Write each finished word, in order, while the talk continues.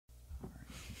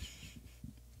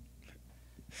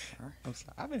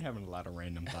I've been having a lot of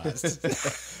random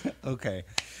thoughts. Okay.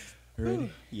 Ready?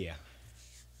 Yeah.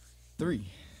 3,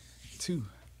 2,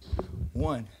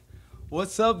 1.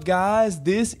 What's up, guys?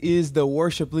 This is the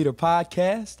Worship Leader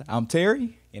Podcast. I'm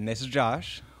Terry. And this is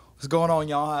Josh. What's going on,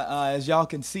 y'all? As y'all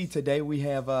can see today, we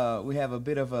have a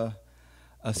bit of a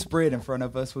spread in front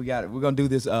of us. We're gonna do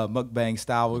this mukbang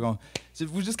style.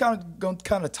 We're just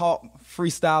gonna talk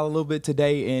freestyle a little bit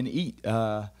today and eat.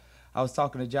 I was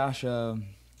talking to Josh.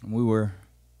 We were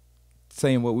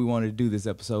saying what we wanted to do this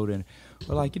episode, and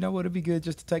we're like, you know what, it'd be good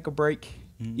just to take a break.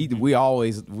 Mm-hmm.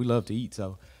 We love to eat,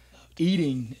 so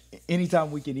eating anytime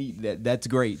we can eat, that's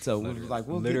great. So we're like,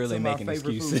 we'll literally get some making of our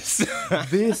favorite excuses.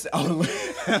 This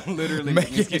Literally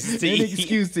making any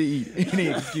excuse to eat, any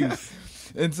excuse.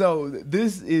 And so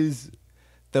this is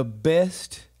the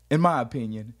best, in my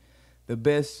opinion, the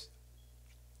best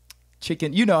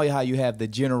chicken. You know how you have the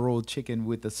general chicken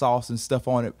with the sauce and stuff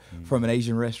on it from an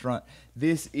Asian restaurant.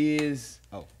 This is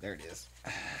there it is,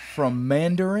 from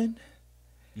Mandarin.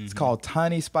 It's called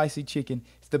Tiny Spicy Chicken.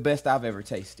 It's the best I've ever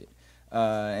tasted.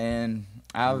 And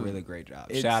really great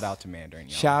job. Shout out to Mandarin,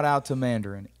 y'all. Shout out to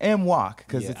Mandarin and Wok,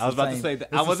 because I was about to say that.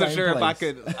 I wasn't sure if I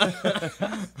could.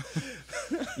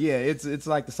 Yeah, it's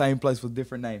like the same place with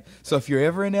different names. So if you're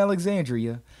ever in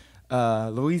Alexandria,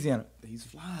 Louisiana, these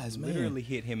flies, man, literally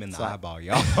hit him in the eyeball,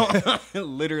 y'all.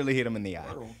 Literally hit him in the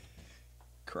eye.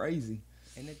 Crazy.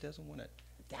 And it doesn't want to.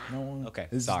 No, okay,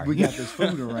 sorry. We got this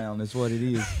food around. That's what it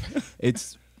is.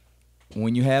 It's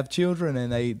when you have children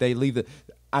and they leave the.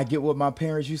 I get what my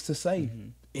parents used to say.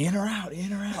 In or out,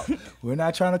 in or out. We're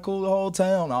not trying to cool the whole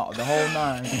town, the whole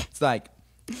nine. It's like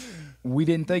we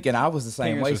didn't think, and I was the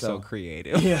same way. So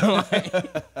creative. Yeah,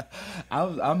 I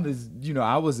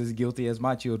was as guilty as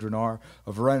my children are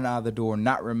of running out of the door,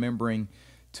 not remembering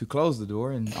to close the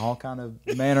door, and all kind of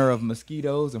manner of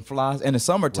mosquitoes and flies. And the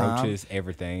summertime, roaches,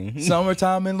 everything.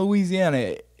 Summertime in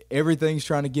Louisiana, everything's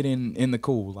trying to get in the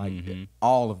cool, like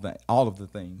all of the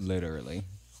things, literally.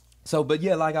 So, but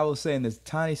yeah, like I was saying, this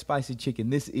Tiny Spicy Chicken,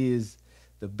 this is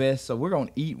the best. So we're gonna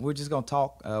eat. We're just gonna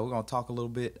talk. We're gonna talk a little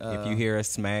bit. If you hear us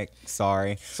smack,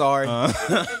 sorry.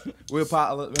 We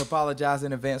apologize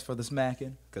in advance for the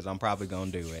smacking, because I'm probably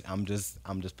gonna do it. I'm just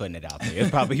putting it out there.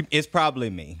 It's probably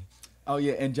me. Oh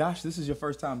yeah, and Josh, this is your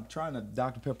first time trying a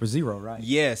Dr. Pepper Zero, right?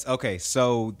 Yes. Okay.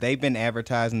 So they've been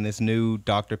advertising this new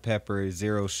Dr. Pepper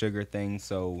Zero Sugar thing.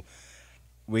 So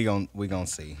we gonna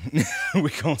see. We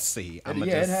gonna see.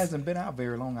 It hasn't been out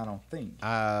very long, I don't think.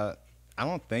 I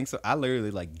don't think so. I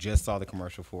literally just saw the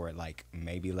commercial for it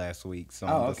maybe last week. So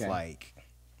I'm just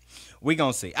we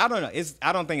gonna see. I don't know.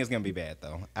 I don't think it's gonna be bad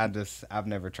though. I've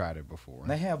never tried it before.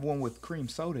 They have one with cream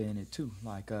soda in it too,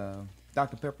 like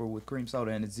Dr. Pepper with cream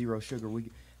soda, and it's zero sugar.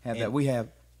 We have that. We have.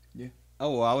 Yeah.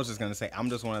 Oh, well, I was just gonna say I'm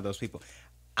just one of those people.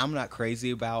 I'm not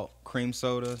crazy about cream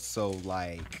soda, so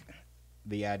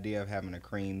the idea of having a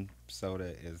cream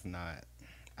soda is not.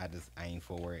 I ain't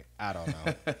for it. I don't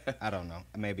know. I don't know.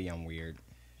 Maybe I'm weird.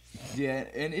 Yeah,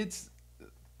 and it's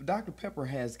Dr. Pepper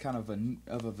has kind of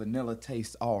a vanilla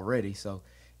taste already, so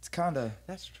it's kind of.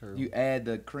 That's true. You add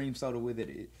the cream soda with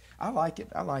it. I like it.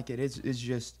 It's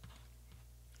just.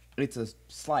 It's a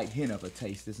slight hint of a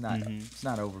taste. It's not. It's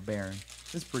not overbearing.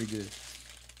 It's pretty good.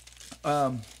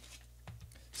 Man,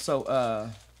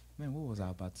 what was I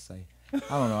about to say? I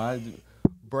don't know.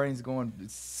 Brain's going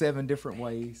 7 different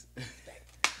ways.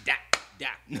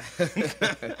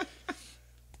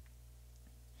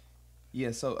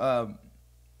 Yeah. So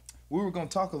we were going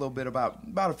to talk a little bit about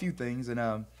a few things, and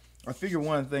I figure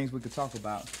one of the things we could talk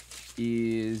about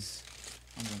is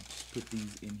I'm going to put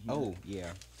these in here. Oh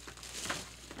yeah.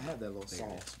 I have that little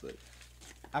sauce, but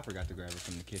I forgot to grab it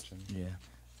from the kitchen. Yeah,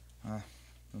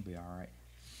 it'll be all right.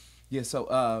 Yeah, so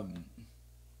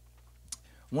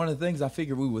one of the things I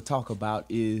figured we would talk about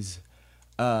is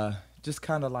just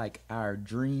kind of like our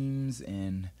dreams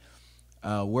and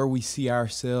where we see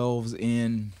ourselves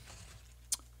in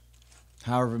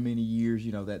however many years,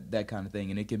 that kind of thing.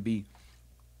 And it can be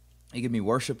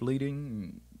worship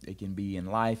leading, it can be in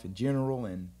life in general,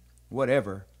 and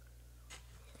whatever.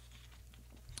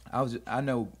 I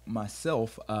know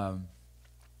myself.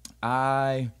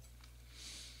 I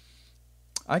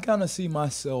kind of see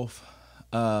myself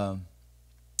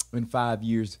in 5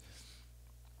 years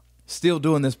still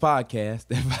doing this podcast.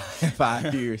 In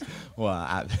 5 years, well,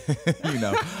 I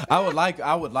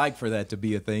would like for that to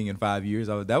be a thing in 5 years.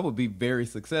 That would be very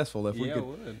successful if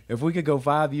we could go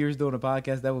 5 years doing a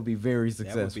podcast. That would be very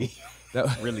successful. That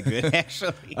would be really good,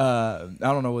 actually. I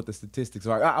don't know what the statistics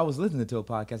are. I was listening to a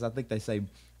podcast. I think they say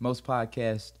most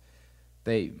podcasts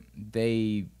they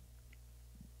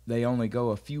they only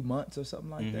go a few months or something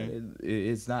like that.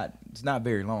 It's not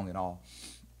very long at all.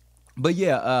 But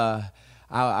yeah,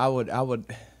 I would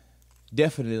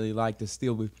definitely like to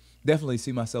definitely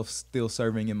see myself still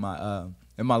serving in my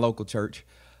local church.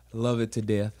 Love it to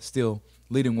death. Still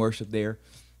leading worship there.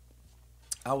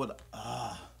 I would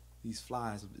these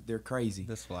flies, they're crazy.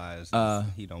 This fly is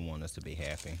he don't want us to be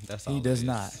happy. That's all. He does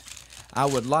not. I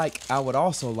would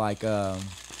also like to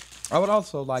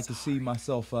see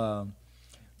myself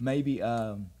maybe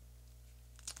a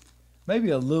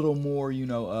little more,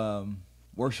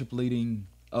 worship leading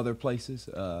other places.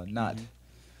 Not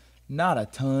a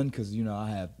ton, because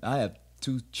I have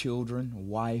 2 children, a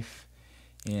wife,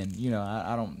 and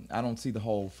I don't see the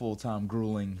whole full-time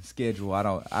grueling schedule. I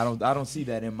don't see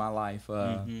that in my life.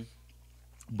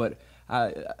 But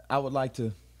I would like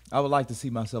to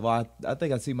see myself. I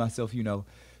think I see myself,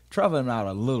 traveling out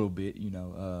a little bit.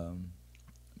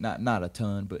 Not a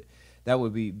ton, but that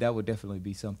would definitely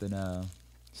be something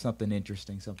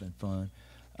interesting, something fun.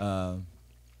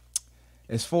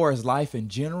 As far as life in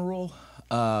general,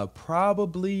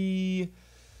 probably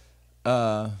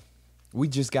we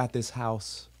just got this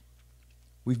house.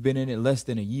 We've been in it less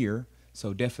than a year,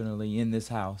 so definitely in this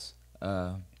house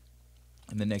in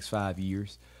the next 5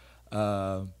 years.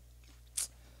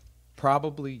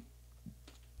 Probably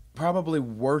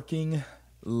working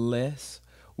less.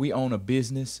 We own a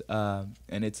business, and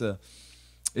it's a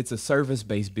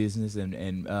service-based business,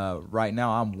 and right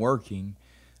now I'm working.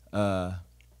 I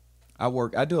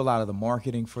do a lot of the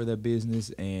marketing for the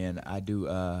business, and I do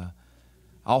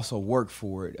also work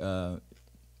for it.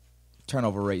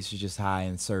 Turnover rates are just high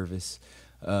in service,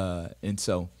 and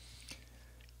so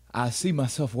I see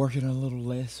myself working a little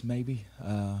less, maybe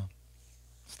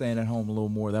staying at home a little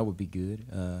more. That would be good.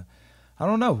 I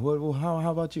don't know. How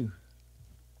about you?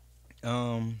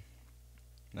 Let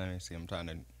me see. I'm trying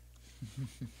to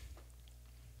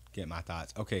get my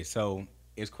thoughts. Okay, so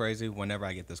it's crazy. Whenever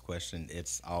I get this question,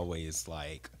 it's always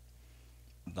like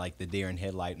the deer in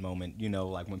headlight moment.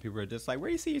 Like when people are just like, "Where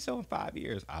do you see yourself in 5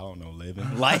 years?" I don't know,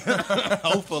 living. Like,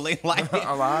 hopefully, like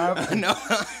Alive. No.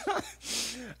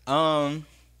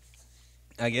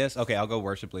 I guess. Okay, I'll go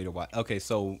worship leader. Okay,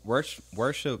 so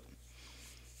worship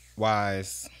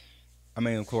wise, I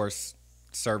mean, of course,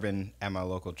 serving at my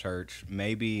local church.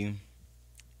 Maybe.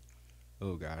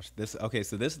 Oh gosh,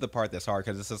 so this is the part that's hard,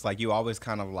 because it's just like you always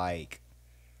kind of like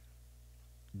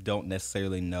don't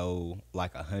necessarily know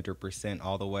like 100%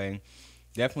 all the way.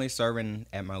 Definitely serving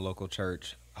at my local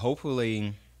church.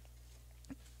 Hopefully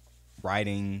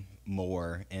writing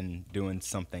more and doing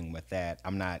something with that.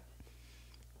 I'm not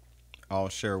all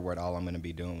sure what all I'm going to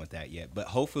be doing with that yet, but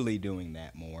hopefully doing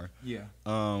that more. Yeah.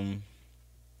 Trying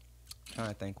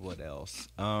to think what else.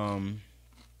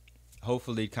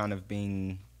 Hopefully kind of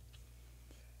being.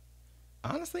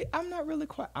 Honestly, I'm not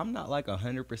like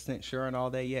 100% sure on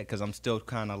all that yet, because I'm still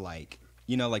kind of like,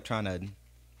 like trying to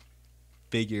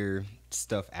figure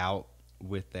stuff out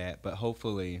with that. But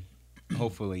hopefully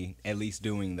at least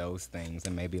doing those things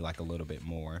and maybe like a little bit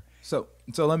more. So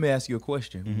let me ask you a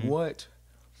question. Mm-hmm.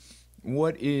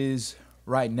 What is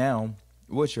right now,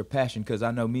 what's your passion? Because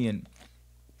I know we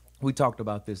talked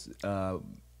about this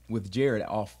with Jared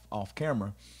off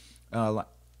camera. I'm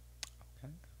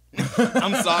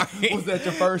sorry. Was that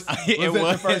your first?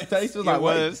 Your first taste? It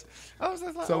was. I was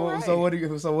just like, so all right. So what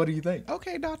do you think?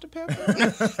 Okay, Dr.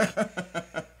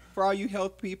 Pepper. For all you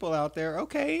health people out there,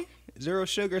 okay, zero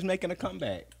sugar's making a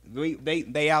comeback.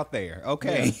 They out there,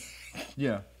 okay.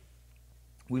 Yeah.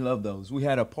 We love those. We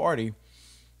had a party.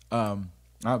 I'll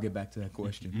get back to that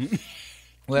question.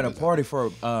 We had a party for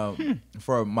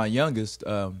my youngest.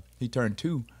 He turned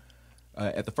 2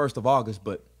 at the 1st of August,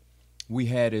 but we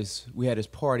had his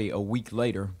party a week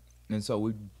later, and so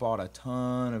we bought a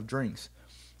ton of drinks,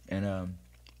 and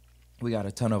we got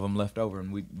a ton of them left over, and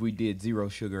we did zero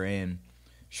sugar and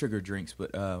sugar drinks.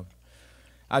 But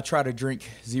I try to drink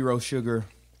zero sugar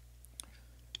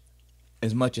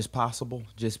as much as possible,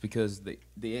 just because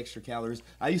the extra calories.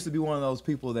 I used to be one of those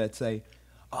people that say,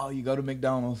 "Oh, you go to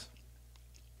McDonald's,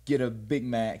 get a Big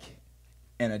Mac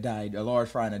and a large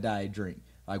fry and a diet drink.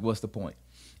 Like, what's the point?"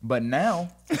 But now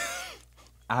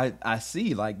I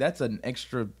see, like, that's an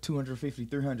extra 250,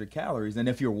 300 calories. And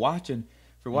if you're watching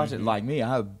like me,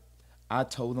 I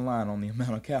toe the line on the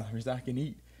amount of calories I can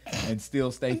eat and still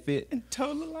stay fit. And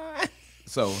toe the line.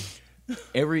 So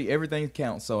everything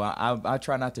counts. So I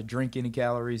try not to drink any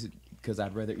calories because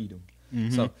I'd rather eat them.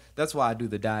 Mm-hmm. So that's why I do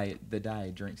the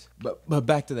diet drinks. But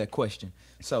back to that question.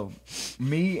 So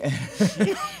me,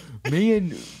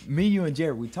 you and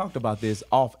Jared, we talked about this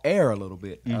off air a little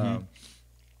bit. Mm-hmm.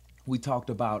 We talked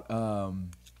about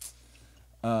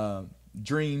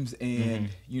dreams and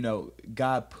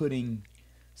God putting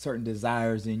certain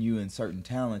desires in you and certain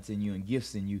talents in you and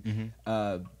gifts in you,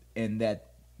 and that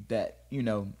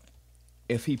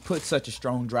if he put such a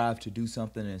strong drive to do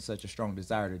something and such a strong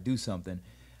desire to do something,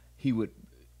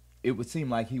 it would seem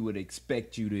like he would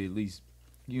expect you to at least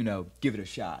give it a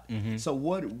shot. So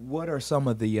what are some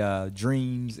of the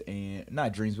dreams, and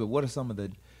not dreams, but what are some of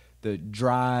the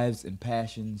drives and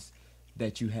passions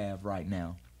that you have right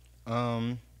now?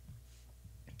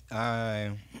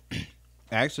 I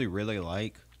actually really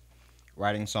like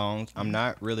writing songs. I'm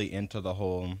not really into the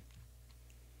whole,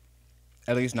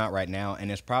 at least not right now, and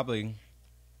it's probably,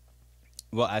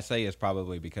 well, I say it's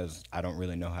probably because I don't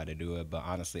really know how to do it, but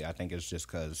honestly, I think it's just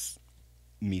because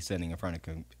me sitting in front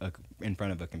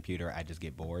of a computer, I just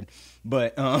get bored.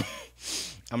 But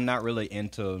I'm not really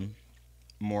into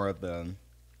more of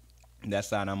that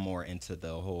side. I'm more into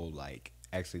the whole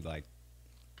actually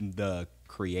the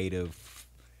creative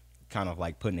kind of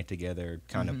putting it together,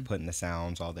 kind of putting the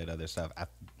sounds, all that other stuff.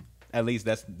 At least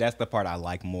that's the part I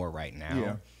like more right now.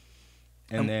 Yeah.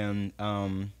 And then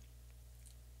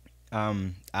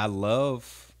I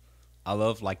love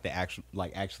the actual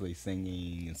actually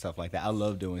singing and stuff like that. I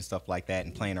love doing stuff like that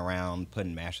and playing around,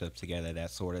 putting mashups together,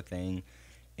 that sort of thing.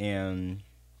 And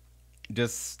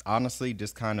just honestly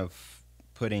just kind of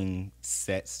putting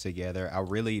sets together. I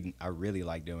really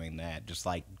like doing that. Just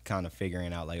kind of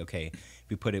figuring out okay, if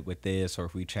we put it with this, or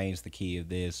if we change the key of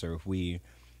this, or if we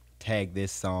tag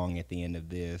this song at the end of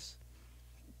this.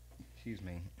 Excuse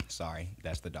me. Sorry,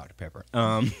 that's the Dr. Pepper.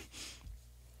 And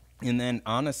then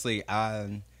honestly,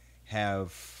 I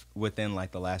have within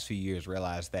the last few years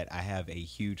realized that I have a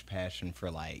huge passion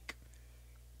for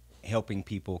helping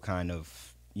people kind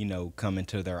of come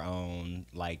into their own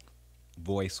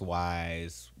voice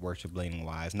wise, worship leading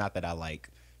wise. Not that I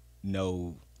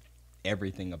know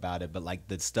everything about it, but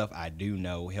the stuff I do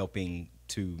know, helping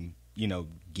to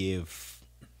give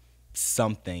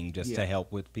something just to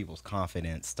help with people's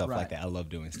confidence, stuff like that. I love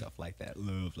doing stuff like that.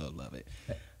 Love it.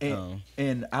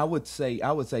 And I would say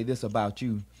this about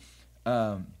you.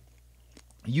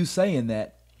 You saying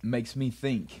that makes me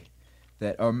think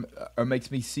that, or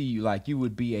makes me see you you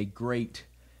would be a great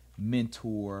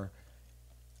mentor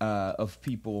of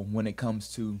people when it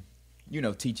comes to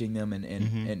teaching them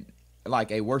and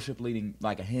a worship leading,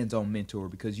 a hands-on mentor,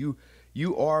 because you're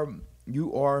an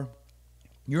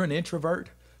introvert,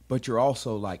 but you're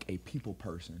also a people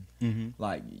person.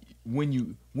 When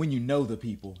you know the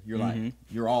people, you're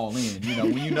you're all in.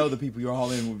 When you know the people, you're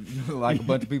all in. A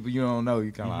bunch of people you don't know,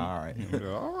 you kind of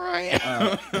all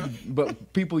right.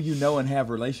 But people and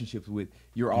have relationships with,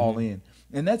 you're all in.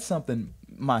 And that's something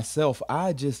myself.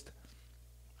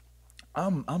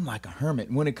 I'm like a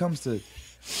hermit when it comes to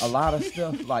a lot of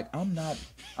stuff. I'm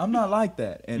not like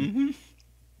that, and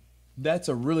that's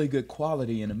a really good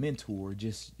quality in a mentor.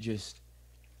 Just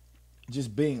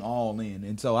being all in,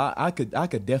 and so I could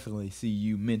definitely see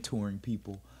you mentoring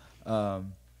people.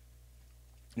 I'm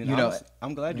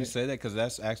glad you say that, because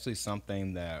that's actually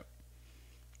something that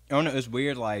I don't know. It's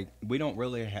weird. We don't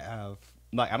really have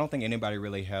I don't think anybody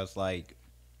really has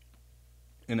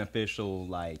an official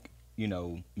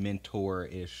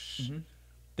mentor-ish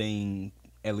thing,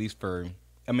 at least for,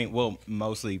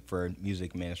 mostly for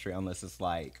music ministry, unless it's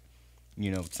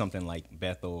something like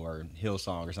Bethel or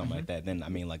Hillsong or something like that. Then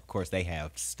of course they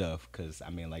have stuff, because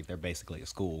they're basically a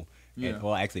school. Yeah. And,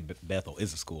 well, actually Bethel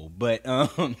is a school, but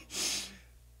I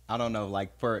don't know,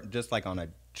 for just on a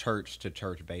church to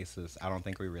church basis, I don't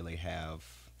think we really have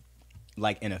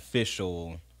an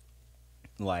official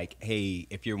hey,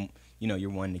 if you're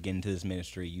you're wanting to get into this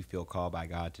ministry, you feel called by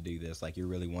God to do this, you're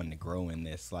really wanting to grow in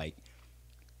this,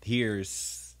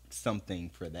 here's something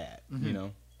for that.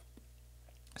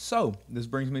 So this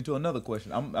brings me to another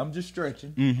question. I'm just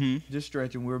stretching. Just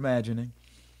stretching. We're imagining.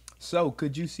 So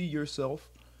could you see yourself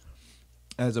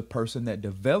as a person that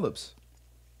develops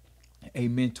a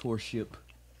mentorship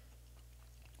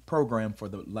program, for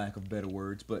the lack of better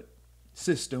words, but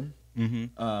system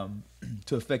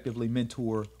to effectively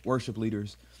mentor worship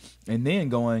leaders, and then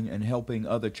going and helping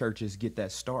other churches get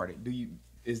that started?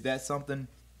 Is that something?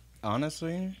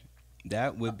 Honestly,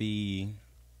 that would be,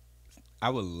 I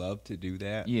would love to do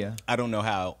that. Yeah. I don't know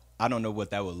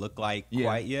what that would look like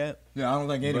quite yet. Yeah, I don't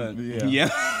think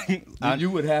you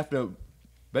would have to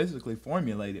basically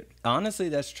formulate it. Honestly,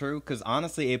 that's true, because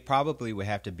honestly, it probably would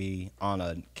have to be on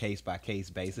a case-by-case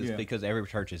basis, because every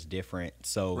church is different.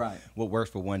 So what works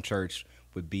for one church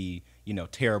would be,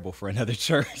 terrible for another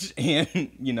church, and,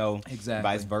 exactly.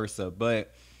 vice versa.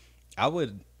 But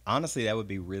honestly, that would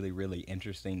be really, really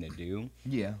interesting to do.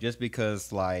 Yeah. Just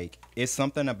because, it's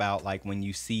something about, when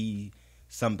you see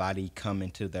somebody come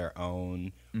into their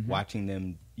own, watching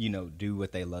them, you know, do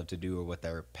what they love to do or what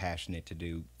they're passionate to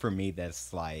do. For me,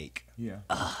 that's like,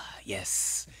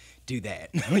 yes, do that,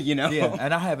 you know? Yeah,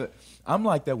 and I have it. I'm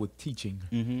like that with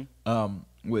teaching.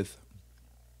 With,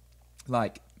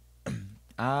 like,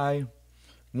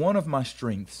 one of my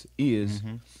strengths is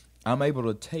I'm able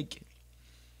to take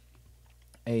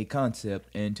a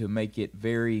concept and to make it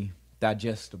very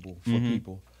digestible for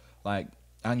people. Like,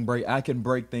 I can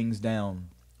break things down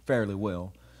fairly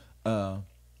well,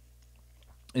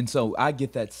 and so I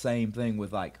get that same thing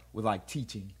with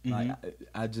teaching. Like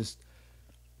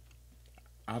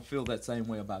I feel that same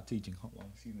way about teaching. Hold on,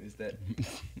 excuse me, is that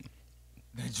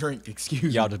that drink? Excuse me.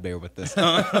 Y'all just bear with this.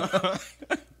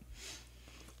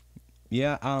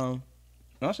 Yeah,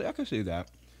 honestly, I can see that.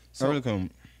 So- I really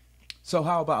can. So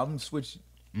how about, I'm gonna switch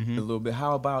a little bit.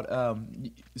 How about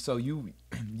so you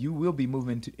will be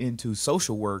moving into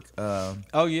social work?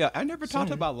 Oh yeah, I never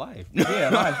talked about life. Yeah,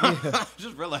 life, yeah. I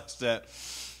just realized that.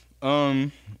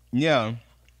 Yeah,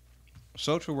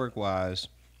 social work wise,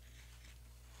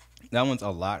 that one's a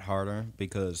lot harder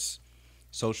because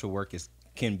social work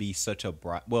can be such a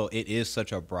broad. Well, it is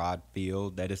such a broad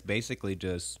field that it's basically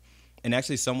just. And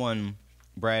actually,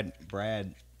 Brad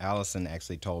Allison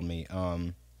actually told me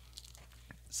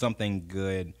something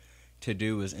good to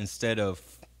do is instead of,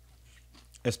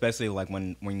 especially like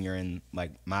when you're in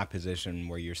like my position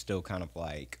where you're still kind of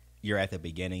like you're at the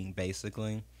beginning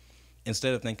basically,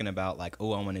 instead of thinking about like,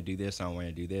 oh, I want to do this, I want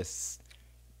to do this,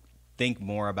 think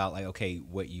more about like, okay,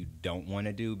 what you don't want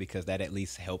to do, because that at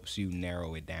least helps you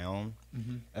narrow it down.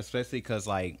 Especially because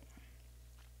like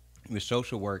with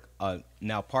social work,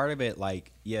 now part of it,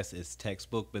 like, yes, it's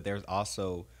textbook, but there's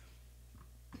also,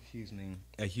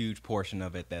 a huge portion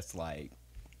of it that's like,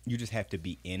 you just have to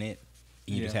be in it,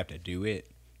 and you just have to do it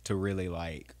to really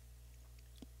like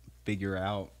figure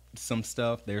out some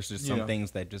stuff. There's just some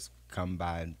things that just come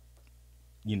by,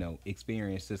 you know,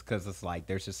 experiences, because it's like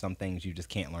there's just some things you just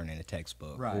can't learn in a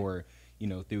textbook, or, you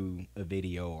know, through a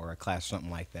video or a class,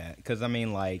 something like that. Because I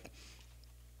mean, like,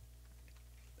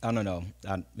 I don't know.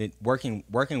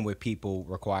 Working with people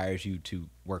requires you to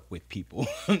work with people,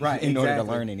 Right? in order to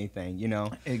learn anything, you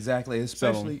know. Exactly.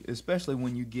 Especially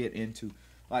when you get into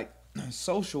like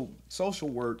social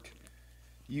work.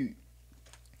 I'm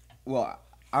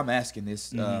asking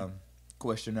this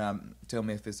question. Tell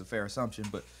me if it's a fair assumption,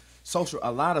 but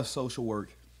a lot of social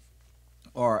work,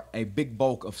 or a big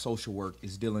bulk of social work,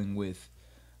 is dealing with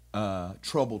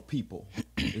troubled people.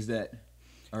 Is that?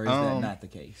 Or is that not the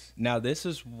case? Now, this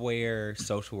is where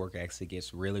social work actually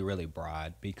gets really, really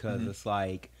broad, because it's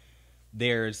like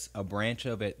there's a branch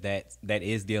of it that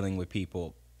is dealing with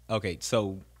people. Okay,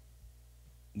 so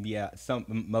yeah,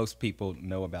 most people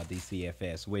know about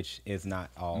DCFS, which is not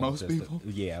all. Most people?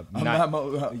 Yeah,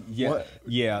 What?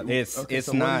 Yeah, it's Okay,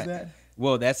 so not. what is that?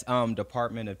 Well, that's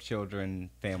Department of Children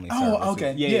Family Services. Oh,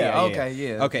 okay. Yeah.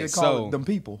 Okay, They call so it them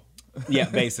people. Yeah,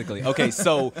 basically. Okay,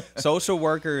 so social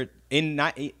worker,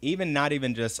 not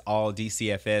even just all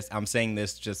DCFS. I'm saying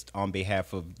this just on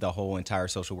behalf of the whole entire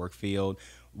social work field.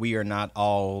 We are not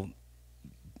all,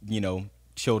 you know,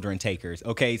 children takers.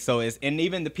 Okay, so and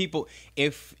even the people,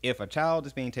 if a child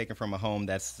is being taken from a home,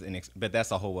 but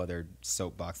that's a whole other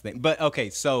soapbox thing. But okay,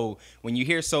 so when you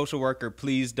hear social worker,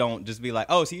 please don't just be like,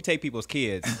 oh, so you take people's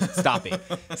kids. Stop it.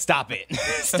 Stop it.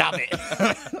 Stop it.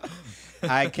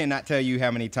 I cannot tell you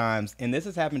how many times, and this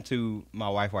has happened to my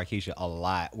wife Waikisha a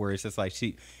lot, where it's just like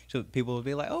people will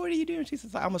be like, oh, what are you doing? She's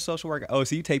just like, I'm a social worker. Oh,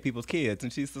 so you take people's kids?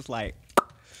 And she's just like,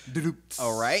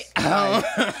 all right.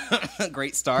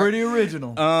 Great start. Pretty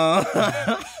original.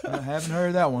 I haven't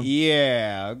heard that one.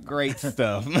 Yeah, great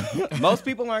stuff. Most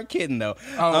people aren't kidding though.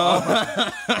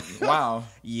 Wow.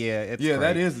 Yeah, it's great.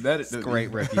 that is a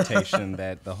great reputation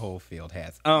that the whole field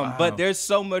has. But there's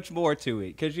so much more to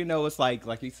it, because you know, it's like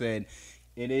you said,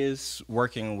 it is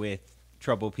working with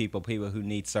troubled people who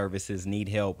need services, need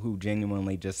help, who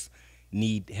genuinely just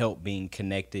need help being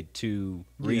connected to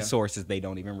resources they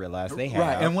don't even realize they have.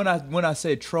 Right. And when I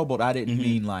said troubled, I didn't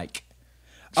mean like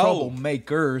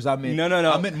troublemakers. I mean, no.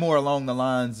 I meant more along the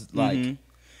lines like.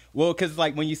 Well, because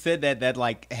like when you said that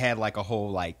like had like a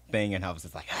whole like thing, and I was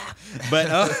just like, but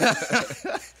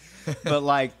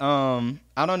like I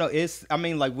don't know.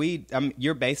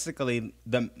 You're basically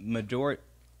the majority.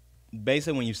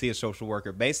 Basically, when you see a social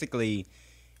worker, basically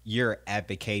you're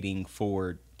advocating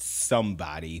for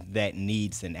somebody that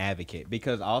needs an advocate,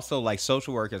 because also like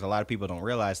social workers, a lot of people don't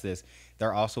realize this,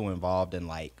 they're also involved in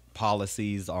like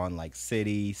policies on like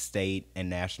city, state, and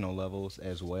national levels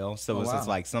as well. So it's just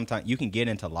like sometimes you can get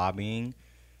into lobbying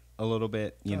a little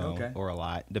bit, you know, okay. or a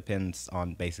lot. Depends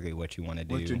on basically what you want to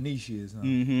do. What your niche is, huh?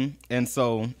 And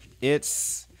so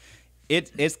it's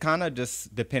kind of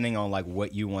just depending on like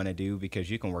what you want to do, because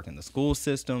you can work in the school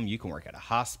system, you can work at a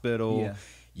hospital, Yeah.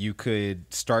 you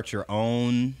could start your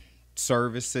own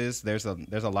services. There's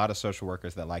a lot of social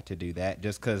workers that like to do that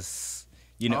just because,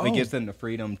 you know, it gives them the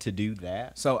freedom to do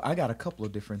that. So I got a couple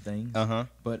of different things.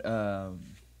 But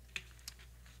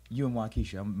you and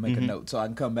Waukesha, I'm gonna make a note so I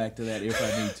can come back to that if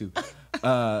I need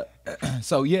to.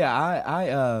 So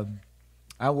yeah,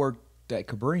 I worked at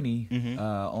Cabrini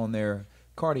on their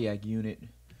cardiac unit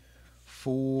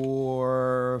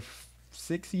for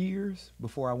 6 years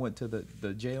before I went to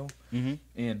the jail,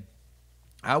 and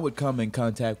I would come in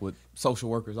contact with social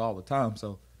workers all the time.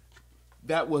 So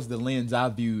that was the lens I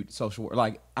viewed social work.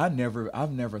 Like I've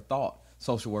never thought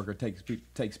social worker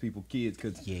takes people kids,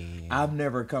 because I've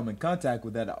never come in contact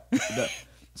with that. The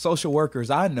social workers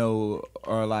I know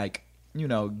are like, you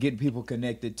know, getting people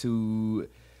connected to,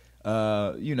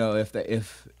 you know,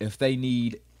 if they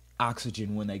need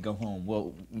oxygen when they go home,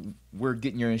 well, we're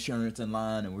getting your insurance in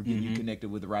line and we're getting you connected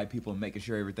with the right people and making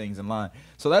sure everything's in line.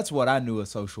 So that's what I knew a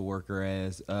social worker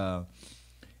as.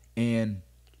 And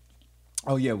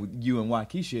oh yeah, you and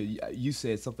Waukesha, you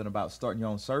said something about starting your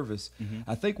own service.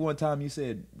 I think one time you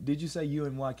said, did you say you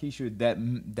and Waukesha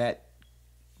that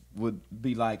would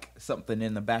be like something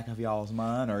in the back of y'all's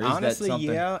mind, or is Honestly, that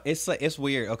something? yeah, it's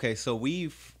weird. Okay, so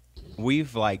we've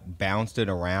like bounced it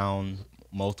around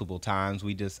multiple times.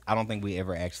 I don't think we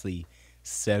ever actually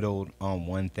settled on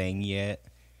one thing yet,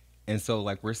 and so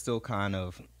like we're still kind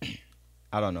of,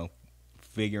 I don't know,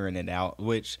 figuring it out.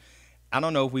 Which I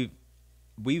don't know if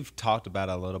we've talked about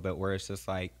it a little bit, where it's just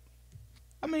like,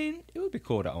 I mean, it would be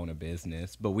cool to own a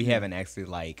business, but we haven't actually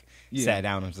like sat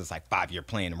down and just like 5-year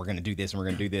plan, and we're gonna do this, and we're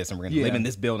gonna do this, and we're gonna live in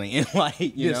this building, and like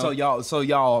you know. So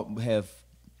y'all have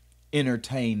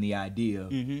entertained the idea,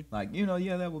 like, you know,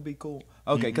 yeah, that would be cool.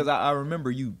 Okay, because I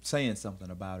remember you saying something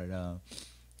about it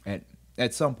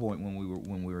at some point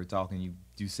when we were talking.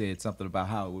 You said something about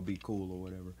how it would be cool or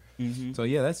whatever. So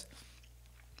yeah,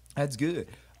 that's good.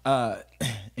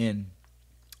 And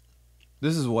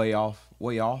this is way off,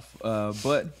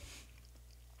 but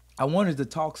I wanted to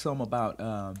talk some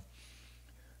about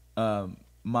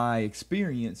my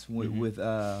experience with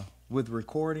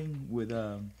recording, with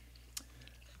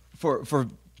for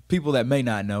people that may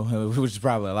not know, which is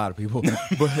probably a lot of people,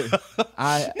 but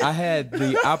I had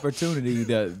the opportunity,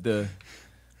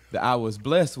 I was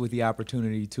blessed with the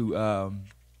opportunity to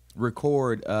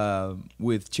record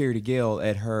with Charity Gayle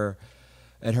at her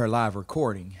live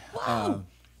recording. Wow.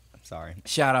 Sorry.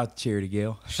 Shout out to Charity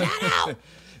Gayle. Shout out.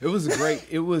 It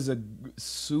was a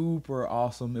super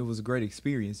awesome. It was a great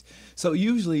experience. So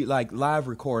usually, like live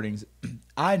recordings,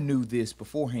 I knew this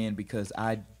beforehand because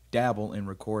I dabble in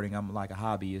recording. I'm like a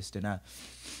hobbyist, and I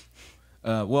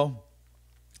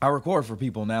record for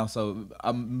people now. So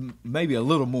I'm maybe a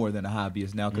little more than a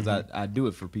hobbyist now, because I do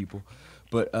it for people.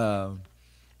 But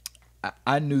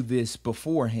I knew this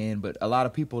beforehand, but a lot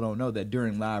of people don't know that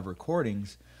during live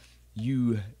recordings,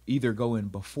 you either go in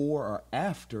before or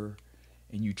after,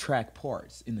 and you track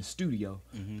parts in the studio.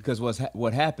 Because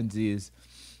what happens is,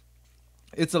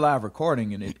 it's a live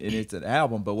recording and it's an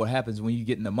album, but what happens when you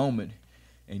get in the moment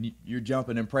and you're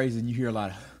jumping and praising, you hear a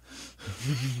lot of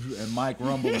and mic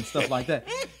rumble and stuff like that.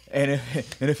 And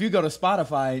if you go to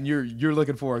Spotify and you're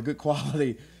looking for a good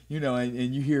quality, you know,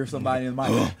 and you hear somebody in the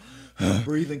mic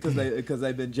breathing because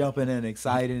they've been jumping and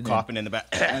excited and Coughing in the back,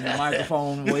 and the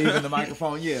microphone, waving the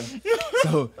microphone, yeah.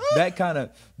 So that kind of,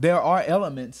 there are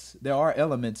elements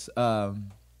to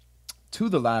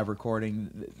the live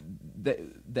recording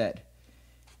that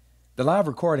the live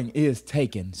recording is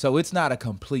taken. So it's not a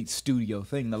complete studio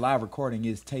thing. The live recording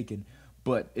is taken,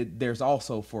 but there's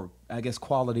also, for I guess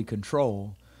quality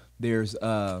control, there's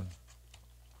a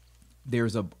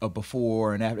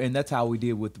before and after, and that's how we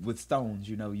did with Stones.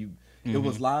 You know, it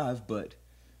was live, but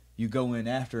you go in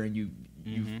after and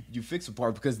you fix a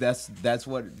part, because that's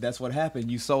what happened.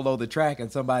 You solo the track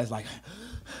and somebody's like,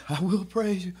 I will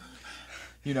praise you.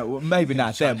 You know, well, maybe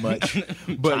not that much,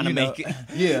 but you know,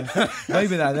 yeah,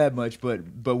 maybe not that much, but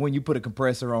when you put a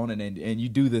compressor on it and you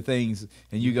do the things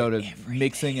and you go to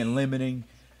mixing and limiting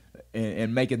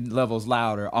and making levels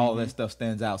louder, all that stuff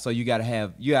stands out. So you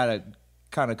gotta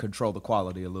kind of control the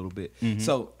quality a little bit.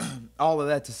 So all of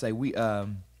that to say, we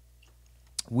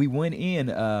went in.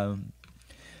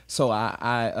 So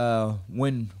I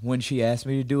when she asked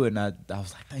me to do it, and I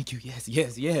was like, thank you, yes.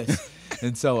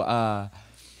 And so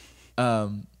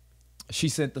she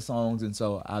sent the songs, and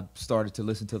so I started to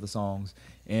listen to the songs,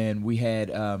 and we had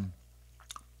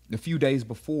a few days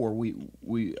before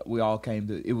we all came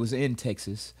to. It was in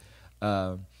Texas.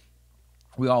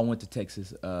 We all went to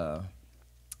Texas.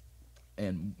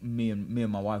 And me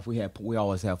and my wife, we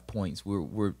always have points.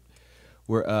 We're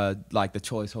like the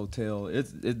Choice Hotel.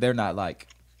 They're not like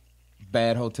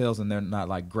bad hotels, and they're not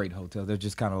like great hotels. They're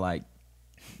just kind of like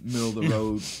middle of the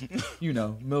road,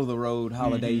 middle of the road,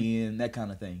 Holiday Inn, that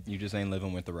kind of thing. You just ain't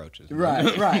living with the roaches. Right.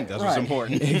 That's what's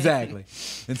important. Exactly.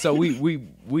 And so we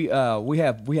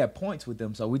have points with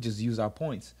them, so we just use our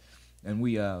points, and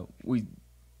we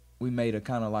made a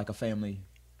kind of like a family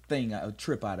thing, a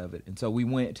trip out of it. And so we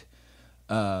went,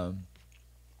 and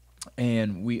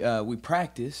we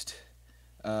practiced.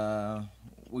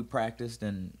 We practiced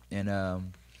and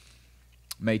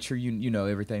made sure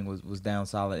everything was down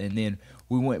solid, and then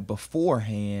we went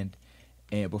beforehand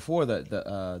and before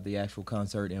the actual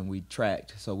concert, and we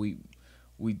tracked. So we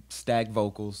stacked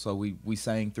vocals. So we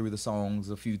sang through the songs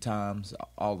a few times,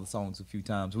 all the songs a few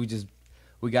times. We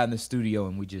got in the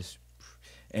studio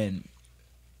and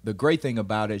the great thing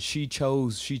about it, she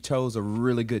chose a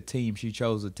really good team. She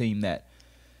chose a team that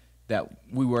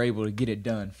we were able to get it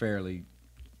done fairly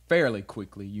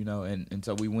quickly, and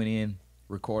so we went in,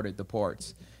 recorded the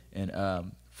parts,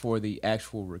 and for the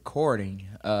actual recording,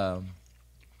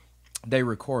 they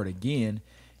record again,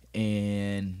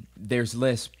 and there's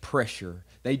less pressure.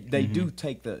 They do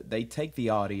take the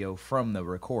audio from the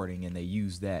recording and they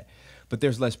use that, but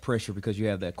there's less pressure because you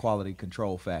have that quality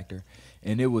control factor,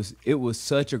 and it was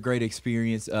such a great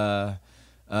experience.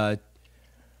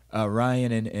 Ryan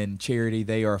and Charity,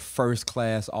 they are first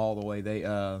class all the way. They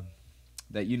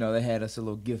had us a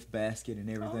little gift basket and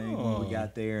everything when we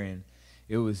got there, and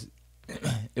it was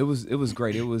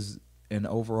great. It was an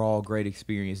overall great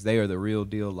experience. They are the real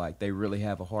deal. Like, they really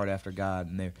have a heart after God,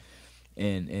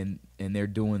 and they're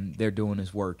doing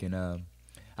this work, and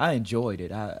I enjoyed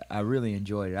it. I really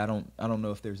enjoyed it. I don't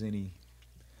know if there's any.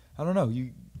 I don't know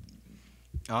you.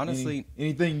 Honestly,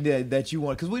 anything that you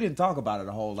want, because we didn't talk about it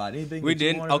a whole lot. Anything we that you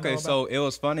didn't. wanted to Okay, know so about? it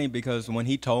was funny because when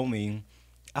he told me,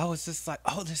 I was just like,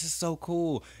 "Oh, this is so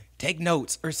cool. Take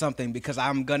notes or something because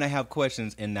I'm gonna have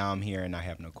questions." And now I'm here and I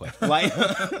have no questions. Like,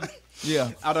 Yeah.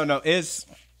 I don't know.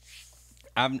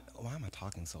 Why am I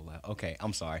talking so loud? Okay,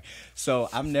 I'm sorry. So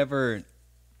I've never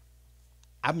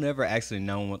actually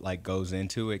known what like goes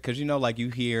into it, because like you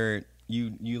hear.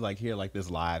 You like hear like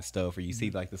this live stuff, or you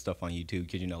see like the stuff on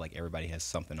YouTube, because like everybody has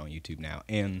something on YouTube now,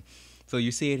 and so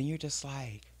you see it and you're just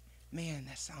like, man,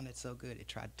 that sounded so good. It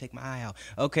tried to take my eye out.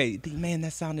 Okay, man,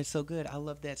 that sounded so good. I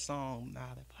love that song. Nah,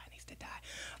 that boy needs to die.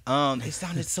 It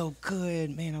sounded so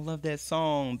good, man. I love that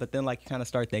song. But then like you kind of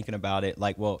start thinking about it,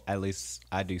 like, well, at least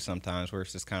I do sometimes, where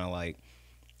it's just kind of like,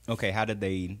 okay, how did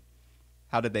they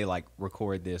like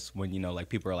record this when like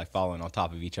people are like falling on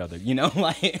top of each other,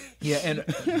 like. Yeah, and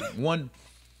one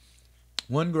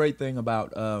great thing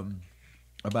about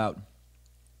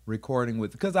recording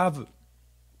with, because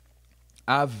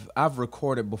I've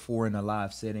recorded before in a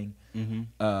live setting,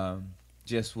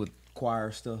 just with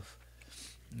choir stuff.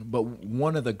 But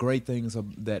one of the great things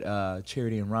that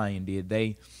Charity and Ryan did,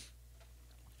 they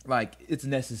like, it's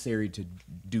necessary to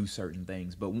do certain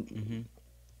things, but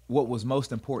what was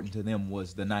most important to them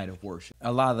was the night of worship.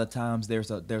 A lot of the times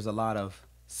there's a lot of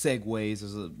segues.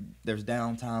 There's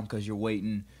downtime because you're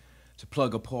waiting to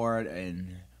plug a part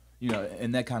and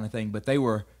and that kind of thing. But they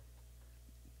were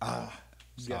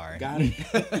Sorry. got it.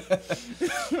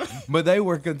 But they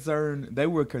were concerned. They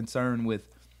were concerned with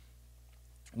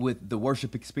the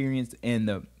worship experience,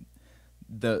 and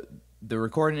the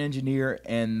recording engineer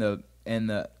and the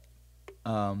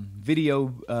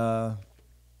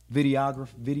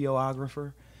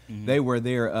videographer. They were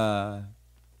there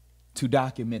to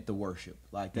document the worship.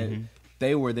 Like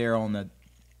they were there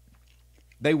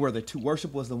they were the two.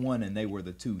 Worship was the one, and they were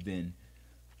the two then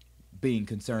being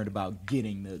concerned about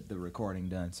getting the recording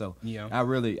done. So yeah. I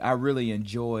really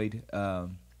enjoyed the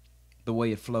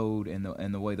way it flowed and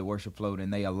the way the worship flowed,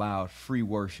 and they allowed free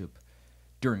worship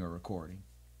during a recording.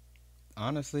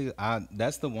 Honestly,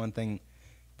 that's the one thing.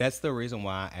 That's the reason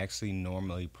why I actually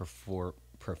normally prefer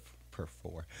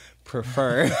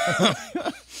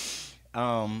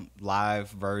live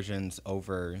versions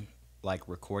over like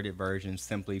recorded versions,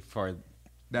 simply for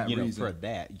That reason. For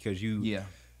that, because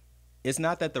it's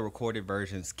not that the recorded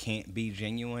versions can't be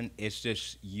genuine. It's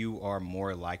just you are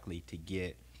more likely to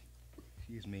get.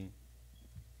 Excuse me.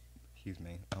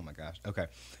 Oh my gosh. Okay,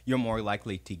 you're more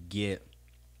likely to get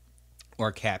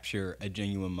or capture a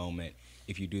genuine moment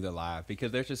if you do the live,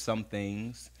 because there's just some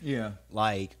things,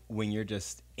 like when you're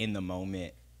just in the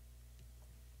moment,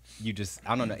 you just,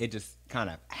 I don't know, it just kind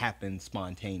of happens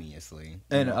spontaneously.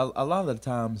 And a lot of the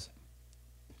times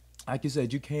like you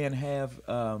said, you can have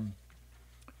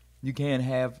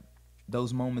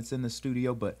those moments in the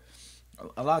studio, but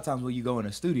a lot of times when you go in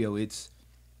a studio, it's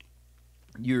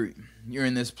you're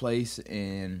in this place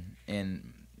and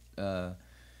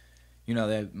you know,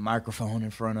 that microphone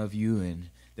in front of you, and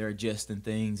they're adjusting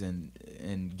things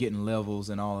and getting levels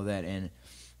and all of that,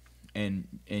 and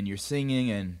you're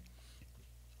singing, and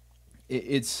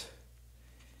it's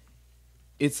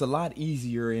a lot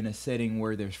easier in a setting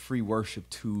where there's free worship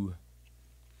to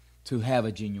have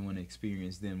a genuine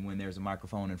experience than when there's a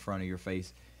microphone in front of your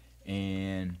face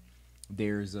and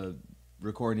there's a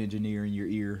recording engineer in your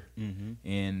ear,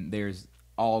 and there's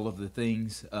all of the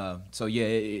things. So yeah,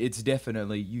 it's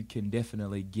definitely, you can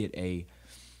definitely get a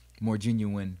more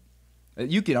genuine.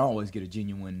 You can always get a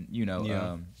genuine, you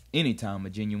know, anytime a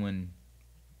genuine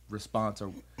response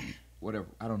or whatever.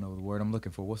 I don't know the word I'm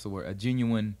looking for. What's the word? A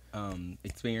genuine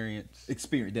experience.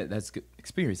 Experience. That's good.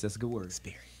 Experience. That's a good word.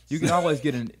 Experience. You can always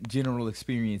get a general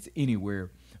experience anywhere,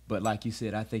 but like you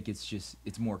said, I think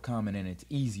it's more common and it's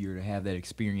easier to have that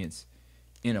experience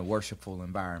in a worshipful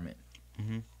environment,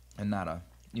 and not a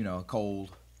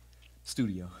cold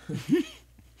studio.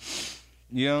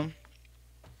 Yeah.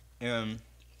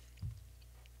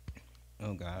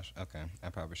 Oh gosh. Okay. I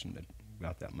probably shouldn't have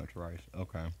got that much rice.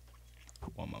 Okay.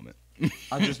 One moment.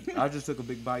 I just took a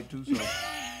big bite too, so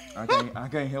I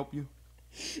can't help you.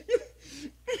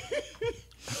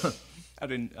 I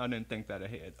didn't think that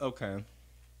ahead. Okay.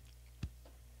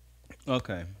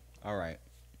 Okay. All right.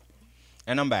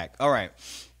 And I'm back. All right.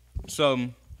 So,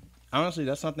 honestly,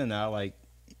 that's something that I like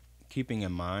keeping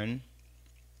in mind.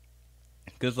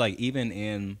 Because, like, even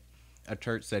in a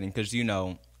church setting, because,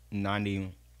 90 to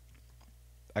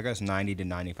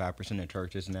 95% of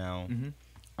churches now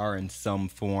are in some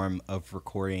form of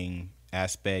recording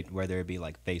aspect, whether it be,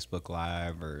 like, Facebook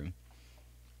Live or,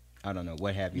 I don't know,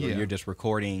 what have you. Yeah. Or you're just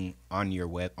recording on your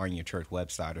church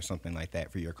website or something like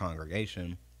that for your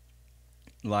congregation.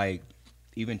 Like,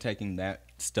 even taking that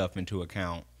stuff into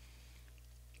account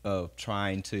of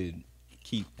trying to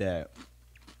keep that,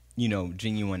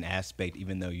 genuine aspect,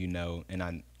 even though, and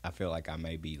I feel like I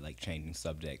may be, like, changing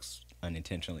subjects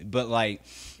unintentionally, but, like,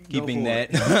 keeping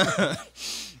that,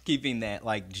 keeping that,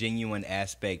 like, genuine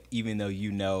aspect, even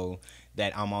though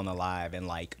that I'm on the live and,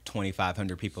 like,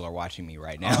 2,500 people are watching me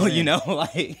right now,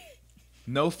 like.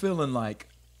 No feeling like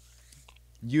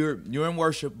you're in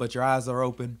worship, but your eyes are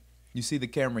open. You see the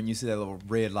camera and you see that little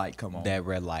red light come on. That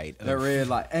red light. That red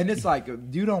light. And it's like,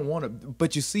 you don't want to,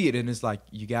 but you see it and it's like,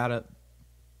 you gotta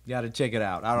check it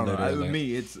out. I don't know. With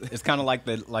me, it's kind of like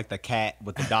the cat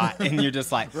with the dot, and you're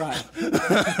just like, right.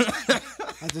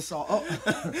 I just saw,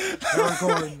 they're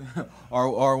recording.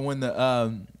 Or when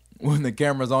the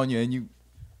camera's on you and you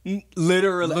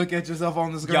literally look at yourself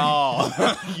on the screen.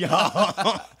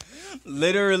 Y'all.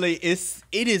 Literally,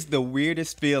 it is the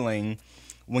weirdest feeling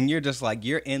when you're just like,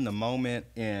 you're in the moment,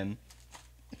 and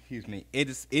excuse me, it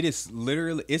is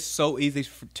literally, it's so easy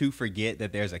to forget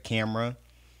that there's a camera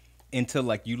until,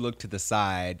 like, you look to the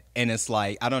side, and it's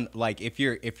like, I don't, like, if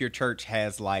your church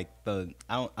has, like, I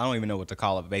don't even know what to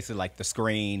call it, basically, like, the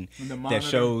screen that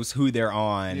shows who they're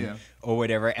on, or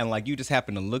whatever, and, like, you just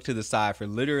happen to look to the side for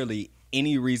literally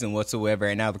any reason whatsoever,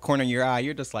 and out of the corner of your eye,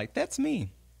 you're just like, that's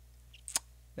me.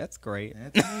 That's great.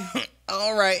 That's me.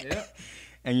 All right. Yep.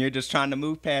 And you're just trying to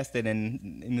move past it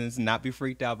and just not be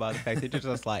freaked out by the fact that you're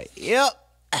just like, yep.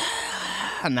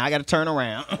 Now I got to turn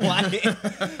around. Like,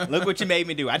 look what you made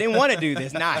me do. I didn't want to do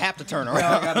this. Now I have to turn around.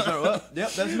 Now I got to turn around.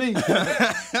 Yep, that's me.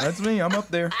 That's me. I'm up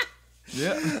there.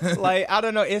 Yeah. Like, I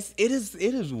don't know. It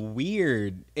is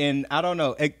weird, and I don't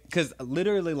know, because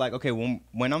literally, like, okay,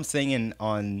 when I'm singing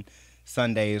on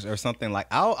Sundays or something, like,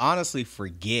 I'll honestly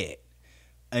forget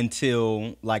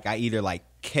until, like, I either, like,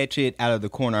 catch it out of the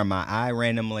corner of my eye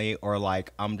randomly, or,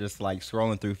 like, I'm just, like,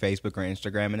 scrolling through Facebook or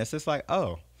Instagram, and it's just like,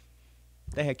 oh,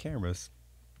 they had cameras.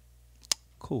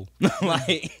 Cool.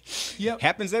 Like, yep.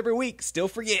 Happens every week. Still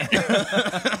forget.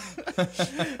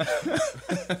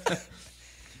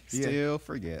 Still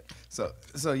forget. So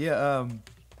yeah,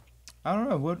 I don't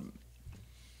know what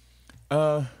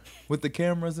with the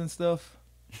cameras and stuff.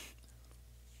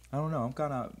 I don't know. I'm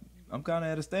kind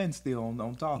of at a standstill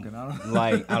on talking.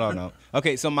 I don't know.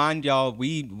 Okay, so mind y'all,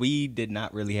 we did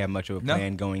not really have much of a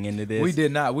plan going into this. We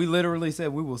did not. We literally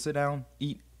said we will sit down,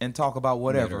 eat, and talk about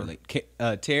whatever.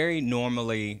 Literally. Terry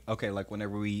normally, like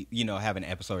whenever we, have an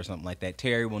episode or something like that,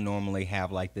 Terry will normally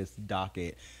have like this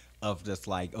docket of just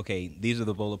like, okay, these are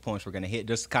the bullet points we're going to hit,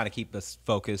 just to kind of keep us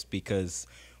focused, because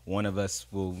one of us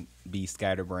will be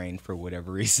scatterbrained for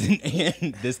whatever reason,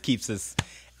 and this keeps us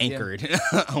anchored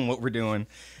on what we're doing.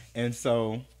 And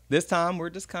so this time we're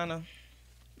just kind of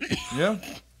yeah.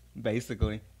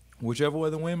 basically. Whichever way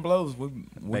the wind blows, we catch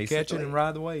it Basically. and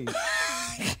ride the wave.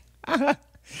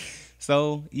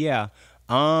 So yeah,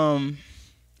 I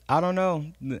don't know.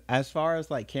 As far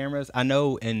as like cameras, I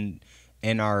know in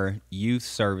our youth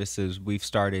services we've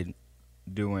started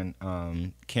doing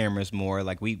cameras more.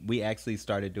 Like we actually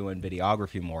started doing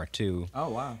videography more too. Oh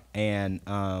wow. And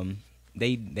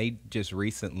they just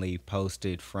recently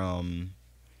posted from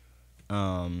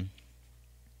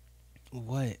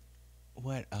what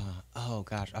oh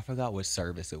gosh, I forgot what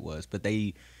service it was, but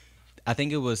I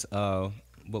think it was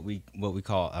what we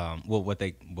call what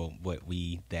they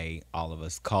all of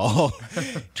us call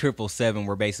 777,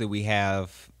 where basically we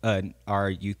have our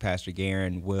youth pastor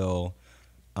Garen will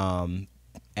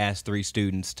ask 3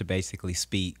 students to basically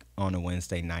speak on a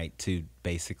Wednesday night to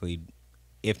basically,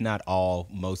 if not all,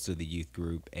 most of the youth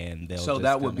group, and they'll So just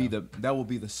that would kinda-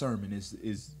 be the sermon is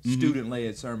student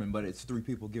led sermon, but it's 3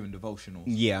 people giving devotionals.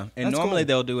 Yeah, and That's normally cool.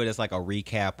 they'll do it as like a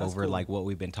recap That's over cool. like what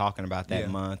we've been talking about that Yeah.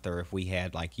 month, or if we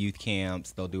had like youth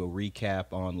camps, they'll do a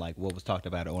recap on like what was talked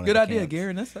about at one Good of the idea, camps.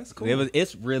 Garen. That's cool.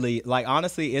 It's really like,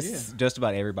 honestly, it's Yeah. just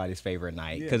about everybody's favorite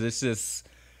night, Yeah. because it's just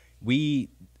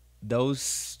those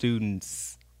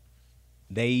students.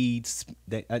 The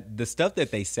stuff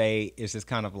that they say is just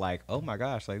kind of like, oh my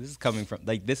gosh, like this is coming from,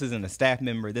 like, this isn't a staff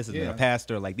member, this isn't Yeah. a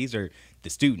pastor, like these are the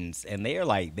students, and they're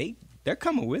like they're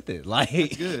coming with it. Like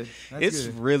That's good. That's it's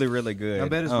good. really, really good. I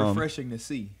bet it's refreshing to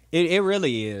see. It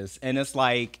really is, and it's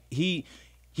like he'll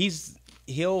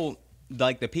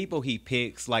like the people he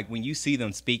picks. Like when you see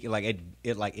them speak, like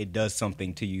it does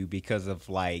something to you, because of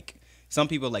like some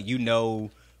people, like,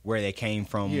 where they came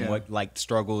from, Yeah. what like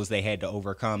struggles they had to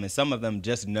overcome, and some of them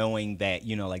just knowing that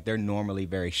like they're normally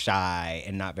very shy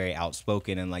and not very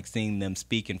outspoken, and like seeing them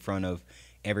speak in front of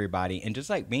everybody and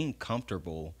just like being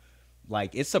comfortable,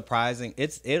 like it's surprising.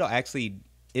 It's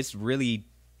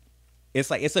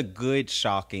a good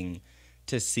shocking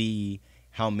to see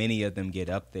how many of them get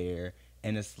up there,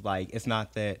 and it's like it's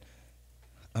not that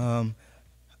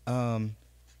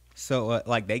so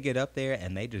like they get up there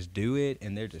and they just do it,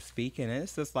 and they're just speaking, and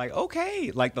it's just like, okay,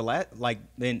 like it's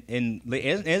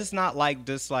not like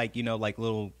just like like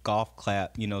little golf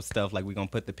clap stuff, like we're gonna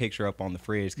put the picture up on the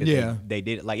fridge because Yeah. they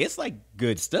did it, like it's like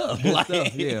good stuff, Good like,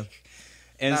 stuff, yeah.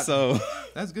 and Not- so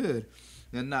That's good.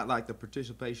 And not like the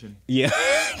participation yeah.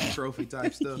 trophy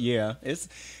type stuff. Yeah, it's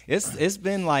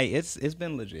been like it's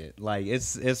been legit. Like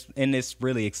it's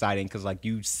really exciting, because like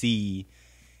you see,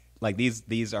 like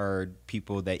these are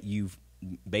people that you've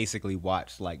basically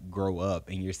watched like grow up,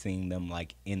 and you're seeing them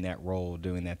like in that role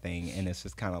doing that thing, and it's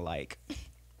just kind of like,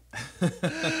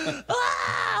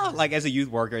 ah! Like as a youth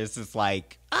worker, it's just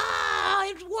like,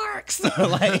 it works.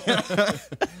 Like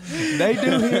They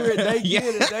do hear it. They Yeah.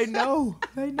 get it. They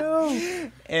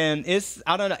know. and it's,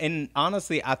 I don't know, and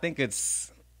honestly I think it's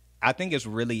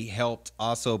really helped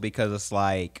also, because it's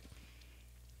like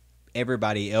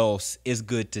everybody else is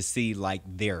good to see like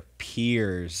their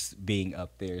peers being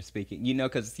up there speaking,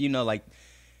 because like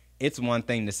it's one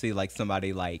thing to see like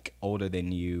somebody like older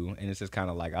than you, and it's just kind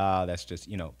of like, that's just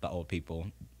the old people,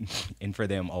 and for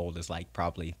them old is like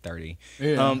probably 30.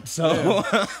 Yeah.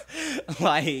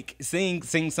 Like seeing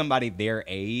somebody their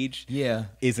age Yeah.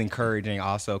 is encouraging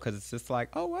also, because it's just like,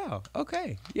 oh wow,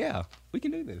 okay, yeah, we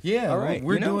can do this. Yeah. all right,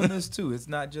 We're doing this too. It's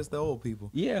not just the old people.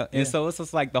 Yeah, and so it's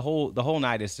just like the whole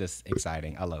night is just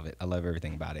exciting. I love it. I love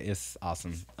everything about it. It's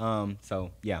awesome. So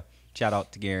yeah, shout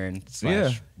out to Garen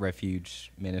 /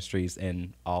 Refuge Ministries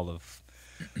and all of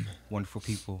wonderful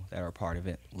people that are a part of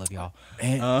it. Love y'all.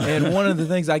 And one of the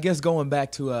things, I guess, going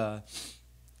back to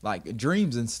like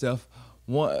dreams and stuff.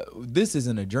 This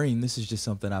isn't a dream. This is just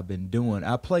something I've been doing.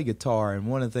 I play guitar, and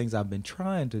one of the things I've been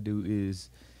trying to do is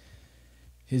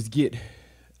get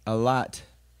a lot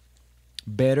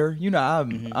better.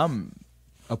 I'm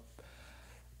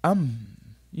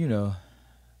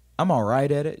all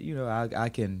right at it.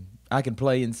 I can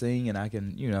play and sing, and I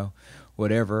can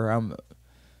whatever.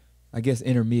 I guess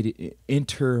intermediate.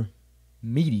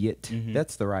 Mhm.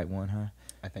 That's the right one, huh?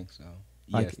 I think so.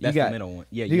 Like, Yes, you that's got- the middle one.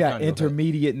 Yeah, You you're got trying to go back.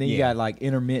 intermediate, and then you Yeah. got like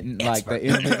intermittent, like Expert. the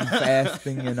intermittent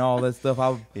fasting and all that stuff. I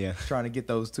was Yeah. trying to get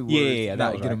those two words, Yeah, that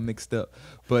not was get right. them mixed up.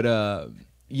 But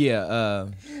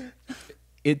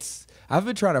I've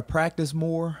been trying to practice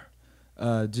more,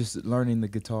 just learning the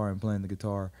guitar and playing the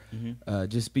guitar,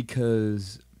 just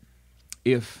because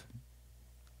if,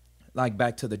 like,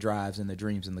 back to the drives and the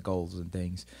dreams and the goals and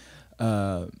things,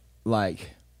 like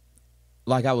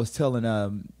I was telling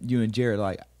you and Jared,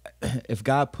 like, if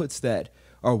God puts that,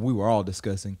 or we were all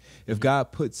discussing, if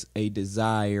God puts a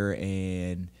desire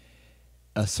and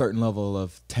a certain level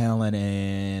of talent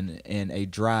and a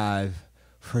drive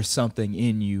for something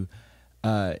in you,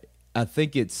 I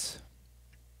think it's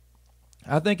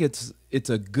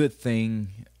a good thing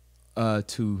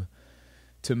to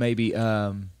maybe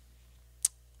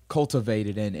cultivate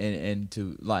it and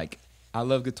to like. I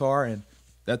love guitar, and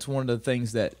that's one of the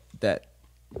things that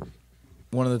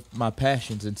one of my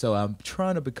passions, and so I'm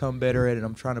trying to become better at it.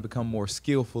 I'm trying to become more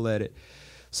skillful at it,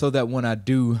 so that when I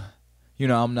do,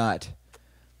 I'm not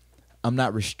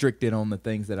restricted on the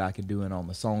things that I can do and on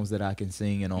the songs that I can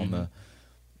sing and on the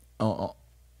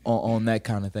on that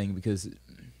kind of thing, because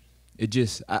it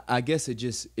just I guess it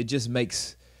just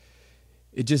makes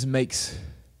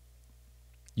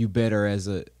you better as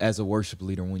a worship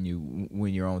leader when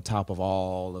you're on top of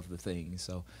all of the things.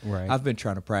 So Right. I've been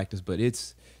trying to practice, but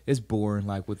it's boring,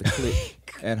 like with the click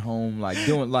at home, like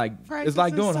doing like Practice it's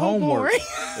like is doing so homework.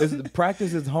 boring.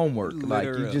 Practice is homework. Like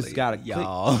you just Literally, gotta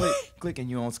y'all. click, and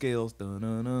you on scales,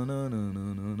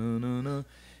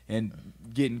 and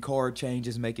getting chord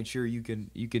changes, making sure you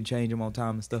can change them on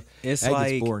time and stuff. It's that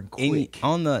like gets boring quick.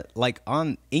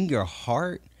 in your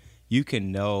heart, you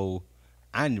can know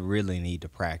I really need to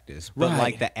practice, but Right.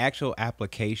 like the actual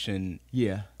application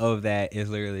Yeah. of that is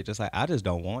literally just like I just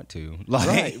don't want to.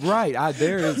 Like, Right.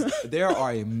 There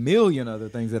are a million other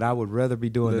things that I would rather be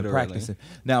doing than Literally. practicing.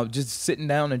 Now, just sitting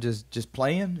down and just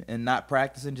playing and not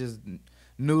practicing, just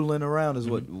noodling around is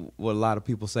what a lot of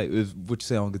people say is what you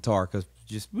say on guitar, because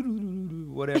just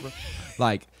whatever,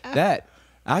 like that.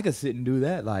 I could sit and do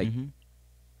that, like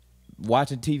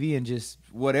watching TV and just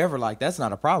whatever. Like that's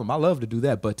not a problem. I love to do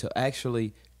that, but to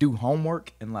actually do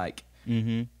homework and like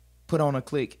put on a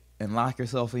click and lock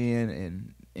yourself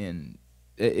in and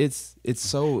it's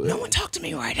so no one talk to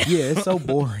me right now. yeah, it's so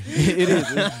boring. It is.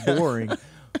 It's boring,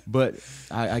 but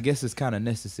I guess it's kind of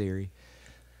necessary.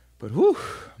 But whew,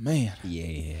 man.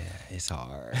 Yeah, it's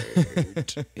hard.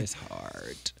 It's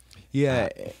hard. Yeah,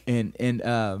 and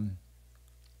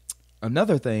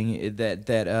another thing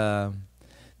that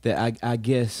I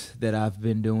guess that I've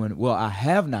been doing. Well, I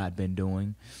have not been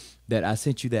doing. That I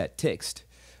sent you that text.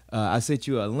 I sent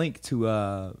you a link to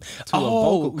a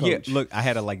vocal coach. Yeah, look, I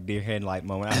had a like deer headlight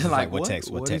moment. I was like, what text?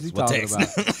 What is he text? What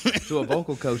talking text? about? To a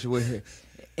vocal coach.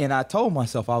 And I told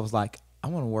myself, I was like, I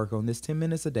want to work on this 10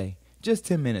 minutes a day. Just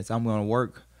 10 minutes. I'm going to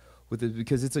work with it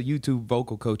because it's a YouTube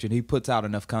vocal coach, and he puts out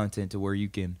enough content to where you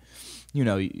can, you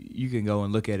can go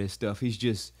and look at his stuff. He's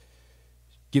just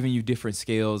giving you different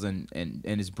scales and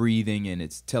his breathing, and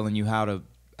it's telling you how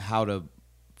to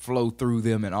flow through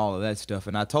them and all of that stuff.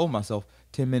 And I told myself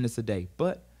 10 minutes a day,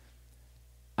 but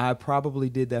I probably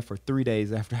did that for 3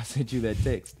 days after I sent you that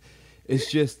text.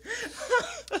 It's just,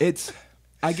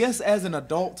 I guess as an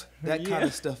adult, that kind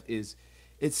of stuff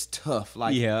it's tough.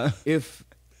 Like Yeah. if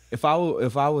I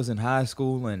was in high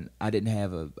school and I didn't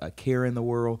have a care in the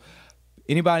world,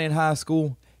 anybody in high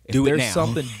school, if Do it there's now.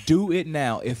 something, do it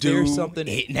now. If there's something,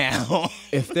 it now.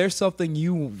 if there's something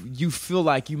you feel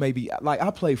like you may be, like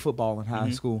I played football in high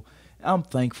school. I'm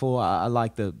thankful. I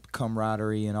like the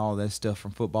camaraderie and all that stuff from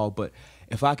football. But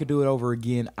if I could do it over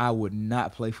again, I would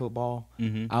not play football.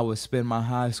 I would spend my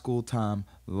high school time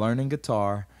learning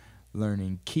guitar,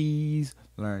 learning keys,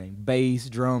 learning bass,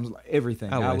 drums,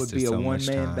 everything. I would wasted be a so much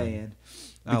one-man time. band.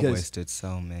 I Because wasted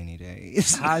so many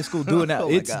days. high school doing that, Oh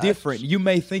my it's gosh. different. You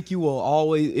may think it will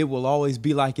always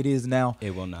be like it is now.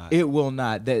 It will not. It will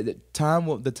not. The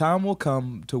time will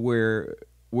come to where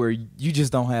you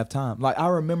just don't have time. Like I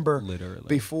remember Literally.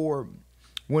 before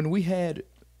when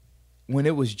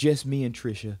it was just me and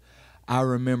Trisha, I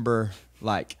remember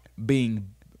like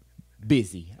being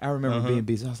busy. I remember being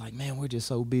busy. I was like, man, we're just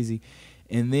so busy.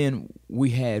 And then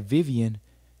we had Vivian,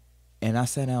 and I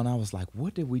sat down and I was like,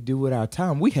 what did we do with our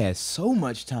time? We had so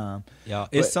much time. Yeah,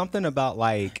 But- it's something about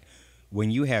like when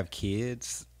you have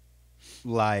kids,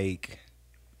 like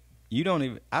you don't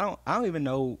even I don't even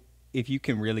know if you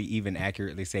can really even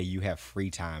accurately say you have free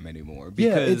time anymore,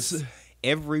 Yeah, because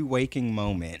every waking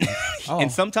moment Oh.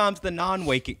 and sometimes the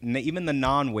even the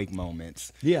non-wake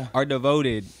moments Yeah. are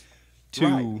devoted to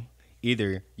Right.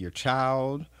 either your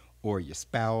child or your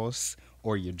spouse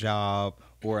or your job,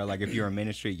 or like if you're in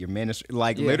ministry, your ministry.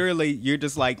 Like Yeah. literally, you're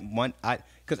just like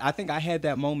because I think I had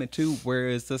that moment too, where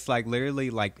it's just like literally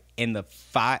like in the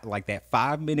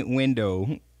 5-minute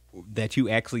window that you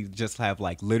actually just have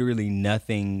like literally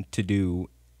nothing to do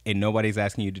and nobody's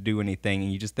asking you to do anything,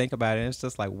 and you just think about it, and it's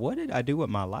just like, what did I do with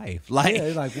my life? Like,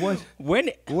 Yeah, like what? where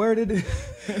did it?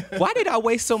 why did I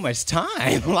waste so much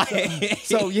time? Like,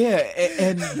 So yeah,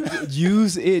 and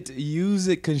use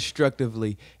it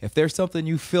constructively. If there's something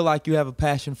you feel like you have a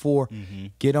passion for,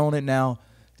 get on it now,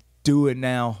 do it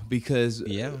now, because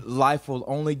Yeah. life will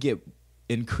only get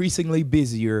increasingly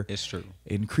busier. it's true.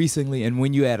 Increasingly, and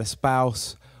when you add a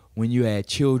spouse, when you add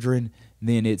children,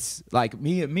 then it's like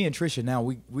me and Trisha now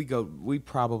we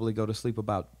probably go to sleep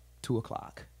about 2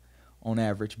 o'clock on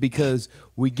average because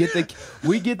we get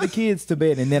the kids to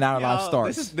bed and then our life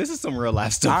starts. This is some real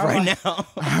life stuff now.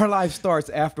 Our life starts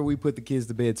after we put the kids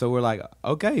to bed. So we're like,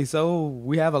 okay, so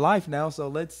we have a life now. So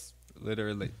let's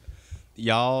literally,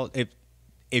 y'all.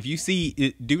 If you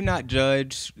see, do not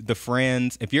judge the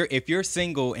friends. If you're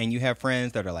single and you have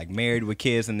friends that are like married with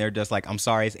kids and they're just like, I'm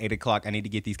sorry, it's 8 o'clock. I need to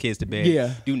get these kids to bed.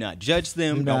 Yeah. Do not judge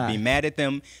them. Don't be mad at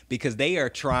them because they are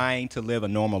trying to live a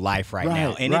normal life right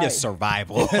now, and it is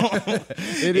survival.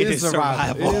 It is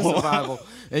survival. It is survival.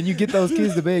 And you get those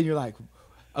kids to bed, and you're like,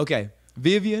 okay,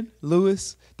 Vivian,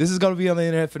 Lewis, this is gonna be on the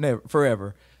internet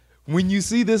forever. When you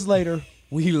see this later,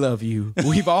 we love you.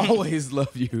 We've always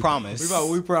loved you. Promise.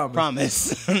 We promise.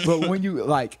 Promise. But when you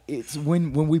it's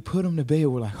when we put them to bed,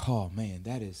 we're like, oh man,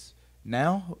 that is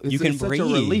now. It's, you can it's breathe.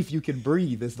 Such a relief. You can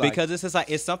breathe. It's like, because it's just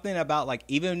like it's something about like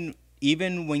even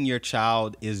when your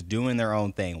child is doing their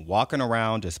own thing, walking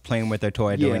around, just playing with their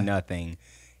toy, doing nothing,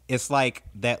 it's like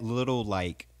that little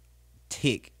like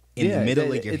tick in the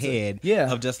middle of your head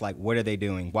of just like, what are they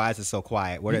doing? Why is it so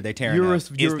quiet? What are they tearing up? Is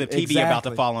the TV about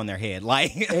to fall on their head?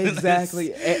 Like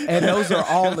exactly, and those are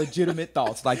all legitimate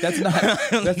thoughts. Like that's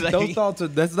those thoughts are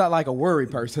that's not like a worry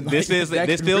person. Like,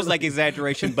 this feels like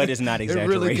exaggeration, but it's not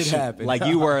exaggeration. It really could happen. Like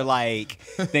you were like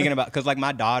thinking about because like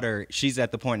my daughter, she's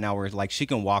at the point now where like she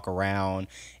can walk around.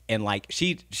 And like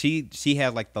she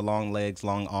has like the long legs,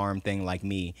 long arm thing like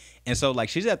me, and so like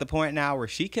she's at the point now where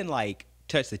she can like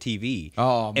touch the TV.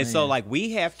 Oh, man. And so like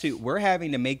we're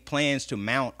having to make plans to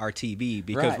mount our TV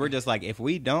because we're just like, if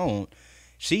we don't,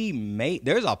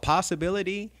 there's a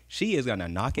possibility she is gonna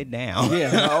knock it down.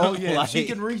 Yeah. Oh yeah. Like, if she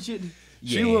can reach it,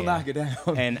 she will knock it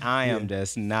down. And I am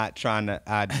just not trying to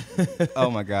oh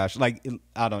my gosh. Like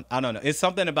I don't know. It's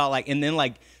something about like, and then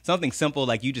like something simple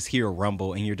like you just hear a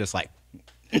rumble and you're just like,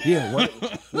 yeah,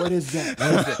 what is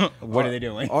that? What are they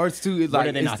doing? Or it's too like what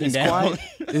are they knocking down? Quiet.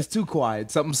 It's too quiet.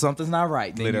 Something's not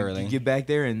right. Then literally, you get back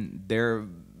there and they're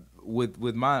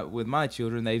with my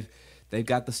children. They've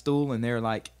got the stool and they're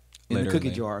like in the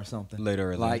cookie jar or something.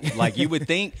 Literally, like you would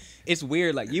think it's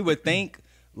weird. Like you would think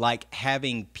like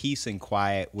having peace and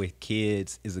quiet with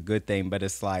kids is a good thing, but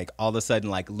it's like all of a sudden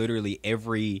like literally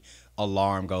every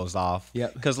alarm goes off. Yeah.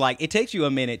 Because like it takes you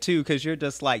a minute too, because you're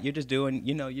just doing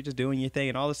your thing,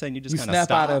 and all of a sudden you just kind of snap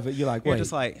stop out of it. You're like, wait. You're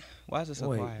just like, why is it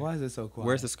so quiet? Why is it so quiet?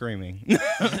 Where's the screaming?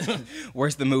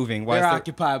 Where's the moving? They're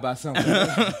occupied by something.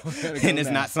 And it's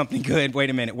not something good. Wait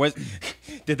a minute.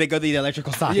 Did they go to the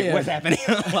electrical socket? Yeah. What's happening?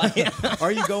 Or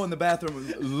you go in the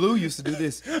bathroom. Lou used to do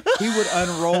this. He would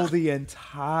unroll the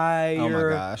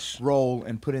entire roll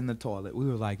and put it in the toilet. We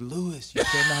were like, Lewis, you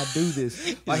cannot do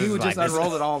this. Like he would just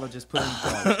unroll it all and just put it in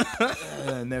the toilet.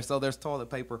 And there's toilet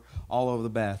paper all over the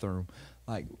bathroom.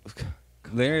 Like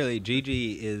literally,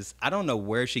 Gigi is, I don't know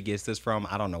where she gets this from.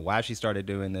 I don't know why she started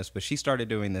doing this, but she started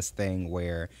doing this thing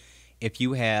where if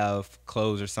you have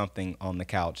clothes or something on the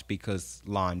couch, because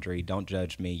laundry, don't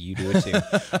judge me, you do it too.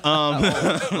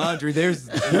 Laundry, there's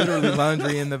literally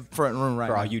laundry in the front room right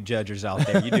now. For all you judgers out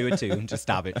there, you do it too. Just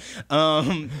stop it.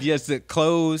 Just the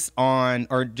clothes on,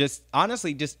 or just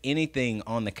honestly, just anything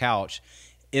on the couch.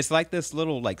 It's like this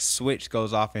little like switch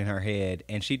goes off in her head,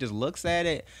 and she just looks at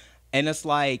it. And it's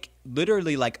like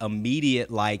literally like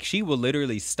immediate, like she will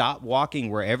literally stop walking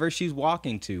wherever she's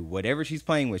walking to, whatever she's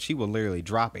playing with, she will literally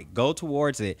drop it, go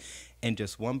towards it, and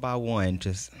just one by one,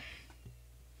 just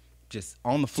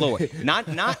on the floor. not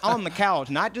on the couch,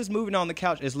 not just moving on the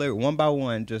couch. It's literally one by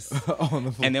one, just on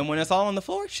the floor. And then when it's all on the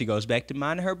floor, she goes back to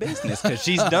minding her business because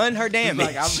she's done her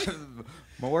damage.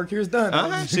 My work here's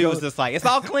done. She was just like, it's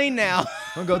all clean now.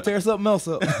 I'm gonna tear something else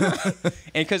up.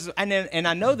 and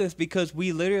I know this because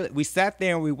we sat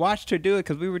there and we watched her do it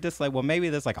because we were just like, well, maybe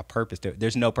there's like a purpose to it.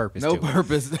 There's no purpose. No to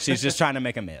purpose. It. She's just trying to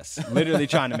make a mess. Literally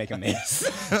trying to make a mess.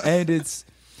 And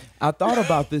I thought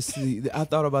about this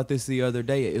the other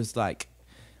day. It was like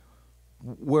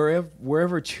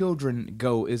wherever children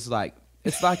go, it's like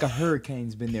a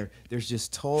hurricane's been there. There's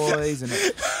just toys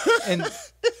and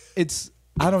it's.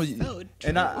 I don't, so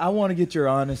and I want to get your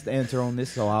honest answer on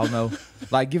this, so I'll know.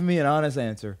 Like, give me an honest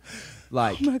answer.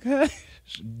 Like, oh my gosh,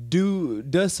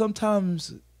 does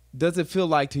it feel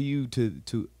like to you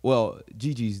well,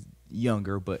 Gigi's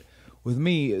younger, but with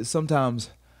me,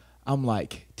 sometimes I'm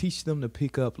like, teach them to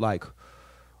pick up. Like,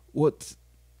 what's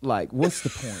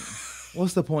the point?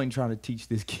 What's the point in trying to teach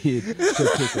this kid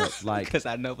to pick up? Like, because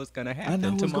I know what's gonna happen. I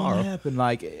know what's tomorrow. Gonna happen.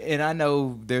 Like, and I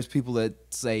know there's people that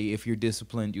say if you're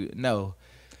disciplined, no.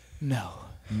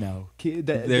 Kid,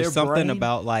 there's something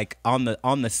about like on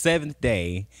the seventh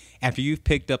day after you've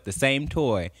picked up the same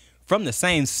toy from the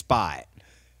same spot,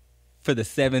 for the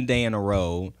 7th day in a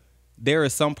row, there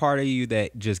is some part of you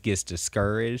that just gets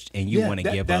discouraged and you want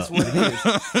to give that's up. what it is.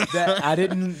 That I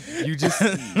didn't. You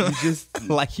just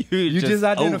Like you just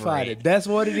identified over it. That's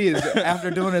what it is.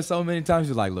 After doing it so many times,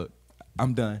 you're like, look,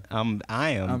 I'm done. I'm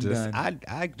done.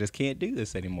 I just can't do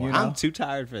this anymore. You know? I'm too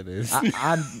tired for this.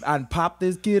 I popped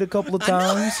this kid a couple of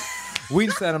times. We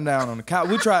sat him down on the couch.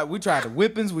 We tried the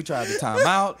whippings. We tried the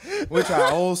timeout. We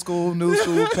tried old school, new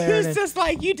school parenting. It's just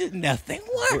like you did nothing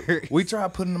work. We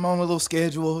tried putting them on a little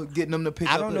schedule, getting them to pick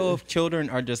up. I don't know if children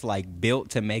are just like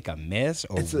built to make a mess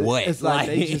or what. It's like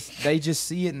they just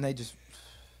see it and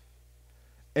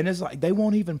it's like they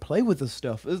won't even play with the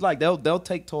stuff. It's like they'll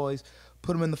take toys,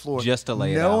 put them in the floor just to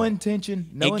lay it out. No intention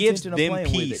of playing with it. It gives them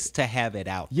peace to have it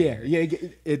out there. Yeah.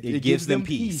 It gives them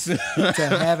peace to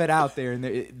have it out there, and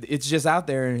it's just out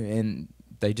there, and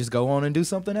they just go on and do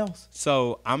something else.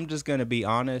 So I'm just gonna be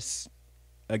honest.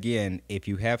 Again, if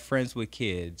you have friends with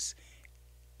kids,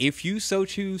 if you so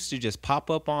choose to just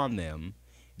pop up on them,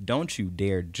 don't you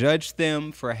dare judge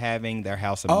them for having their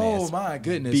house a mess. Oh my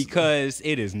goodness! Because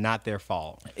it is not their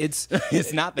fault. It's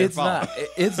not their fault.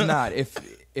 It's not.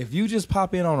 If you just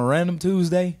pop in on a random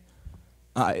Tuesday,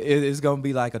 it's gonna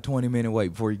be like a 20-minute wait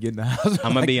before you get in the house.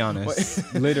 I'm gonna be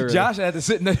honest. Literally, Josh had to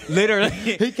sit in there. Literally,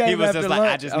 he was after just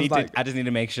lunch. like, I just need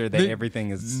to make sure that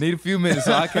everything is. Need a few minutes,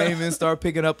 so I came in, start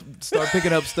picking up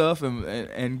stuff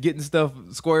and getting stuff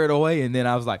squared away, and then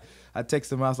I was like, I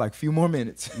texted him. I was like, few more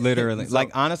minutes. Literally, So,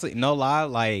 like honestly, no lie,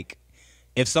 like.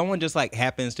 If someone just like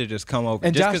happens to just come over,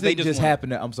 and just Josh because they didn't just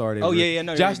happen to, I'm sorry. Oh yeah,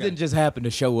 no. Josh didn't just happen to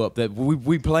show up. That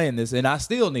we playing this, and I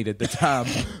still needed the time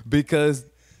because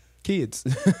kids.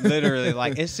 Literally,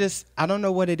 like it's just I don't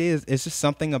know what it is. It's just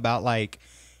something about like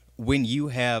when you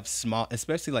have small,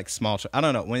 especially like small. I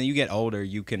don't know. When you get older,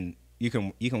 you can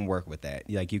work with that.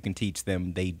 Like you can teach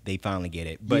them. They finally get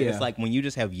it. But it's like when you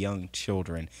just have young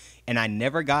children, and I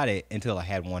never got it until I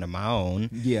had one of my own.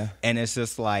 Yeah, and it's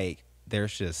just like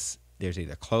there's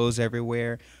either clothes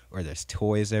everywhere or there's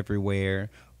toys everywhere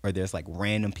or there's like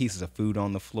random pieces of food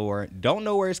on the floor. Don't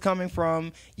know where it's coming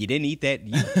from. You didn't eat that.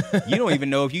 You don't even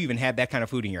know if you even had that kind of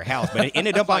food in your house, but it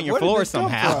ended up on your floor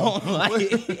somehow. Like,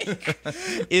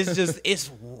 it's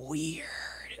weird.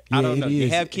 Yeah, I don't know. You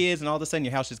is. have kids and all of a sudden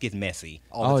your house just gets messy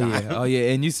all the time. Oh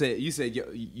yeah. And you said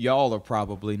y'all are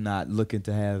probably not looking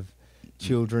to have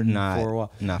children for a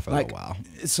while. Not for a while.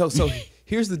 So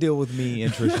here's the deal with me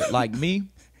and Trisha. Like me,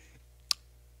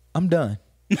 I'm done.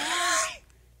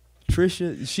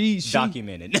 Trisha, she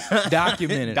documented.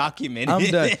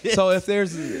 I'm done. So if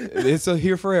it's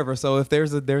here forever. So if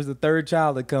there's a third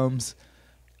child that comes,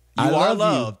 you are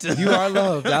loved. You are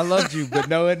loved. I loved you, but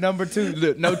no, at number 2,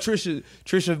 look, no,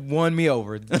 Trisha won me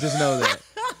over. Just know that.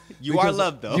 You are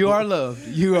loved, though. You are loved.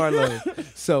 You are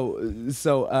loved. So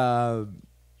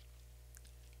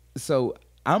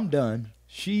I'm done.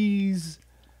 She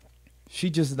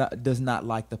just does not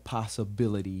like the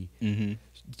possibility. Mm-hmm.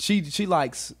 She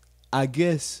likes, I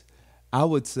guess, I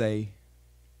would say,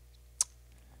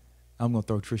 I'm gonna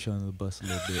throw Trisha under the bus a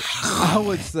little bit. I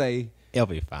would say it'll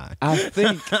be fine. I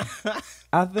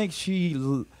think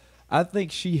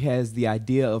she has the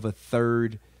idea of a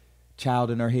third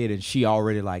child in her head, and she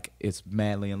already like is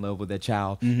madly in love with that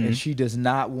child, and she does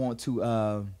not want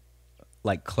to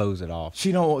like close it off.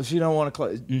 She don't want to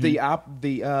close the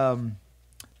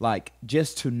like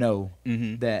just to know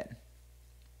that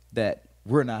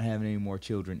we're not having any more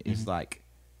children is like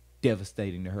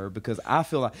devastating to her, because I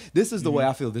feel like this is the way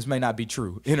I feel. This may not be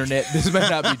true. Internet, this may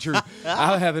not be true.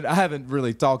 I haven't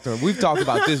really talked to her. We've talked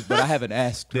about this, but I haven't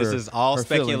asked her. This is all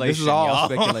speculation. This is all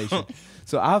speculation.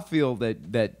 So I feel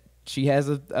that she has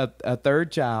a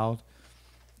third child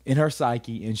in her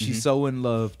psyche, and she's so in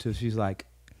love till she's like,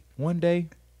 one day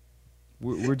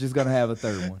we're just gonna have a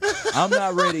third one. I'm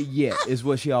not ready yet, is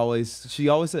what she always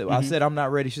said. I said I'm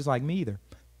not ready. She's like, me either,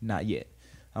 not yet.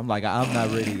 I'm like, I'm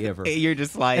not ready ever. You're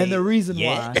just like, and the reason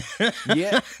why, and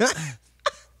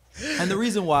the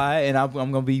reason why, and I'm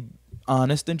gonna be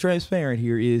honest and transparent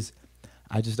here, is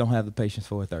I just don't have the patience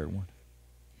for a third one.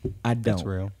 I don't. That's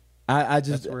real.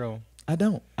 That's real. I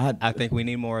don't. I think we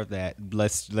need more of that.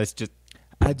 Let's just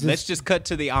cut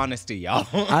to the honesty, y'all.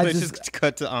 Let's just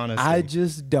cut to honesty. I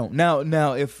just don't.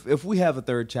 Now, if we have a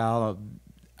third child,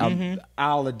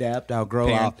 I'll adapt. I'll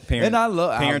grow up, and I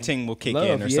love parenting will kick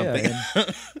in or something.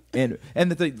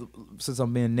 And the thing, since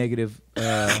I'm being negative,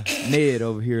 Ned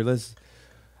over here,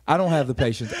 I don't have the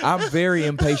patience. I'm very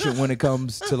impatient when it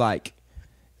comes to like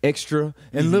extra,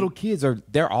 and little kids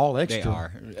they're all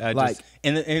extra. They are like,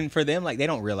 and for them, like they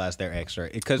don't realize they're extra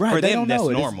because Right, for they them don't that's know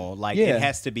it. normal. Like Yeah. it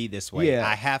has to be this way. Yeah.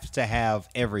 I have to have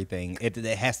everything. It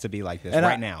has to be like this and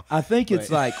right now. I think it's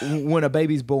But- like when a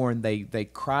baby's born, they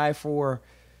cry for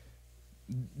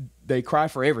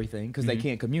everything because they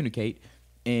can't communicate,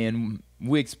 and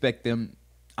we expect them.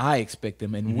 I expect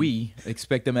them, and we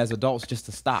expect them as adults just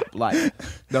to stop. Like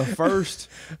the first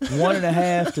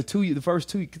 1.5 to 2, the first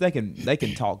 2, they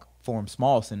can talk, form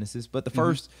small sentences, but the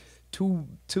first two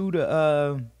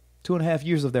to 2.5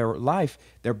 years of their life,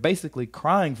 they're basically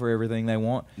crying for everything they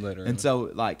want. Literally. And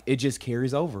so like it just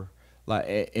carries over.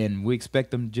 Like, and we expect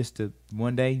them just to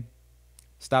one day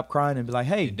stop crying and be like,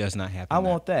 hey, It does not happen. I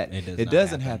want that. It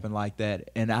Doesn't happen like that.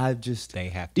 And I just, They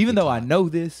have to even be though I taught. know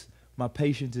this, my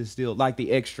patience is still like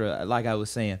the extra. Like I was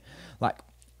saying, like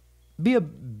be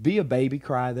a baby,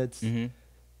 cry. That's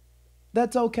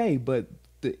okay. But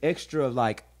the extra of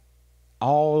like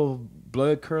all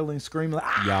blood curdling screaming,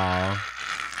 like, Y'all,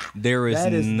 there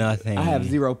is nothing. I have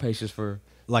zero patience for.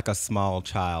 Like a small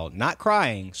child, not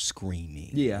crying, screaming.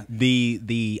 Yeah.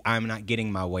 The I'm not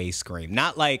getting my way scream.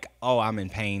 Not like, oh, I'm in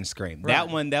pain scream.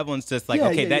 Right. That one's just like, Yeah,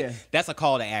 okay, yeah. that's a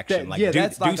call to action. Like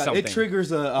that's do like something. it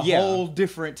triggers a Yeah. whole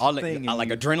different All thing. like in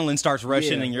you. adrenaline starts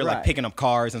rushing Yeah, and you're right. like picking up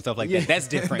cars and stuff like Yeah. that. That's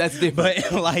different. That's different.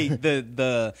 But like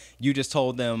the you just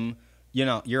told them, you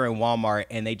know, you're in Walmart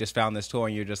and they just found this toy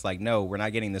and you're just like, no, we're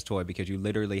not getting this toy because you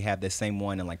literally have this same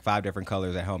one in like 5 different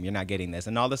colors at home. You're not getting this.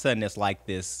 And all of a sudden it's like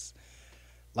this,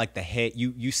 like the head,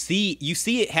 you see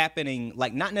it happening,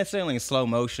 like not necessarily in slow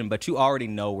motion, but you already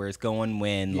know where it's going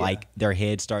when like their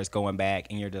head starts going back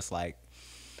and you're just like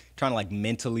trying to like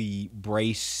mentally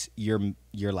brace your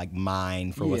like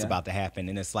mind for what's Yeah. about to happen.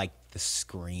 And it's like the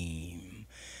scream.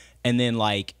 And then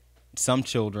like some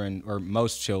children, or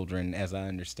most children, as I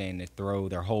understand it, throw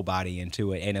their whole body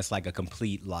into it, and it's like a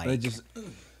complete like They just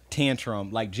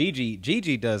tantrum. Like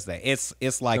Gigi does that.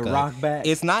 It's like The a rock back?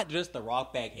 It's not just the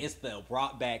rock back. It's the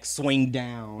rock back swing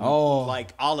down. Oh.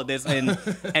 Like all of this,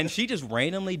 and she just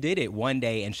randomly did it one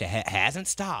day, and she hasn't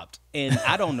stopped. And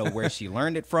I don't know where she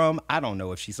learned it from. I don't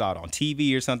know if she saw it on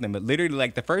TV or something. But literally,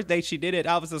 like the first day she did it,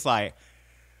 I was just like,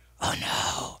 oh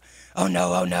no. Oh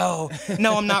no!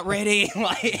 No, I'm not ready.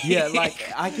 Like, yeah,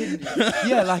 like I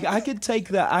can take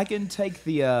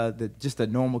the just a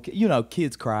normal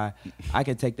kids cry. I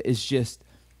can take it's just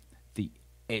the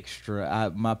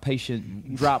extra. My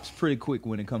patient drops pretty quick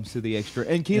when it comes to the extra,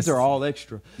 and kids are all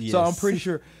extra. Yes. So I'm pretty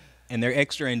sure. And they're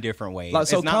extra in different ways. Like,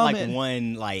 so it's not like comment-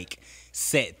 one like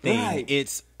set thing. Right.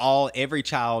 It's every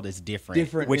child is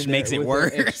different which in makes their- it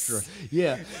with their worse. extra.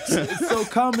 Yeah. So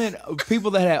comment,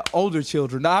 people that have older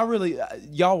children. Now, I really,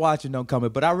 y'all watching don't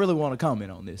comment, but I really want to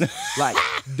comment on this. Like,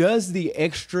 does the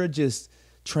extra just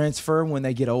transfer when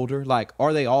they get older? Like,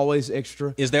 are they always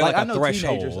extra? Is there like I a know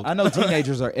threshold? I know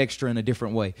teenagers are extra in a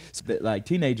different way. So, like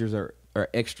teenagers are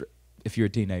extra if you're a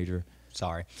teenager.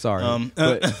 Sorry.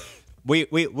 But We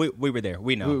were there.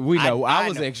 We know. we know I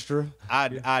was know. extra. I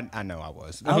know I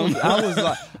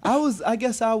was. I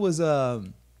guess I was I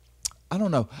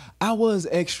don't know. I was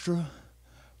extra,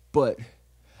 but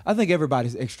I think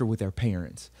everybody's extra with their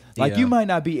parents. Like Yeah. you might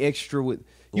not be extra with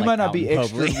Like might not out be in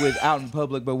extra public. with out in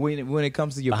public, but when it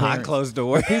comes to your Behind parents, closed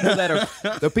door.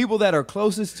 the people that are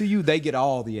closest to you, they get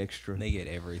all the extra. They get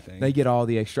everything. They get all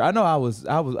the extra. I know I was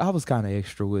kind of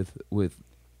extra with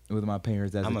my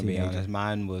parents as I'm a gonna be teenager. honest.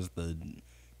 Mine was the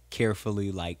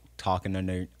carefully like talking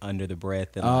under the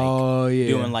breath and Oh, like yeah.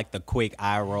 doing like the quick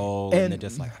eye roll and, they're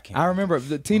just like I can't. I remember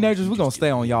the teenagers. We're gonna stay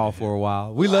on y'all for a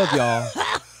while. We love y'all.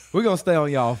 We're gonna stay on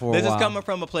y'all for a This while. is coming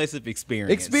from a place of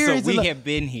experience. Experience So is we a- have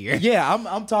been here. Yeah,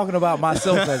 I'm talking about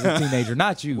myself as a teenager,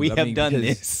 not you. We have done because,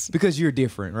 this. because you're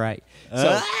different, right?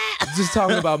 So just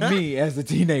talking about me as a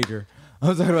teenager.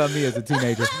 I'm talking about me as a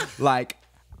teenager. Like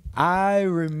I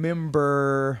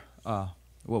remember,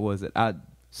 what was it?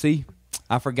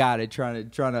 I forgot it. Trying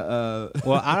to.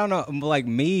 Well, I don't know. Like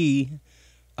me,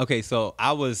 okay. So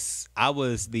I was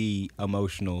the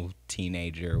emotional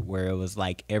teenager where it was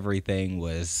like everything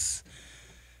was,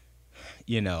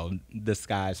 the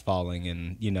sky's falling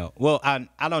and Well,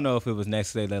 I don't know if it was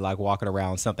necessarily like walking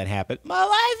around something happened. My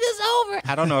life is over.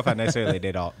 I don't know if I necessarily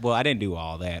did all. Well, I didn't do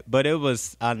all that, but it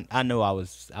was. I know I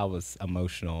was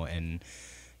emotional and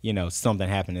something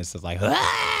happened. It's just like.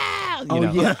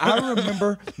 Yeah, I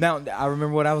remember. Now I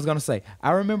remember what I was gonna say.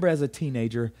 I remember as a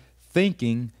teenager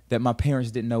thinking that my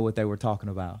parents didn't know what they were talking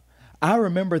about. I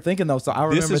remember thinking though. So I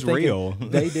remember This is thinking real.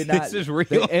 They did not. This is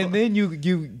real. And then you.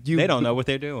 They don't know what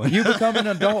they're doing. You become an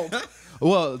adult.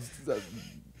 Well,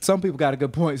 some people got a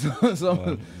good point. Some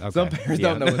okay. parents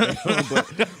Yeah. don't know what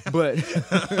they're doing.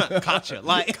 But Gotcha.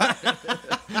 Like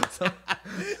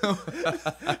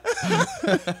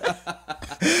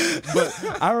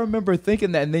But I remember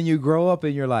thinking that, and then you grow up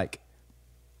and you're like,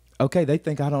 okay, they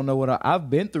think I don't know what I've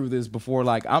been through this before.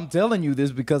 Like, I'm telling you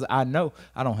this because I know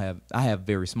I have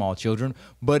very small children,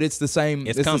 but it's the same.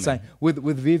 It's the coming. same with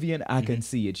Vivian. I can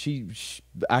see it.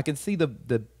 I can see the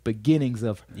beginnings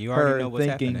of You already her know what's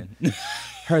thinking. happening.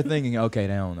 Her thinking, okay,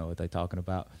 they don't know what they're talking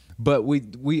about. But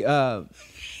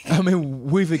I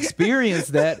mean, we've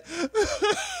experienced that.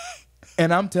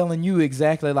 And I'm telling you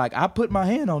exactly, like, I put my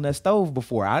hand on that stove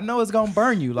before. I know it's gonna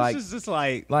burn you. Like, It's just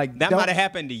like that don't- might have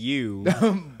happened to you,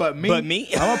 but me, But me?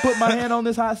 I'm gonna put my hand on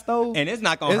this hot stove, and it's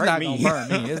not gonna hurt me. It's not gonna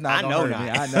burn me. It's not I gonna know hurt not. me.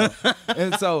 I know.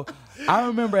 And so I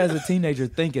remember as a teenager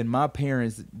thinking my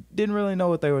parents didn't really know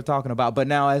what they were talking about. But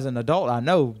now as an adult, I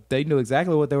know they knew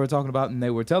exactly what they were talking about, and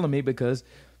they were telling me because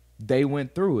they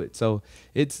went through it. So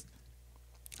it's.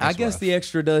 I That's guess rough. the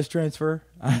extra does transfer.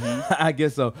 I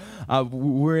guess so.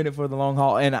 We're in it for the long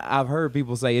haul, and I've heard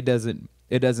people say it doesn't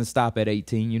stop at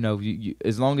 18. You know,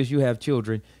 as long as you have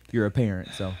children, you're a parent.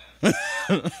 So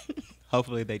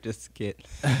Hopefully they just get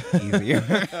easier.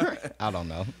 I don't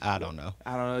know. I don't know.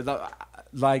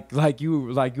 Like you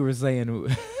were saying, like you were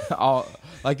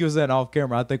saying off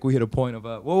camera. I think we hit a point of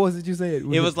what was it you said?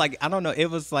 It was like, I don't know. It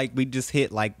was like we just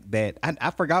hit like that.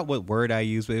 I forgot what word I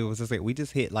used, but it was just like we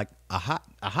just hit like a hot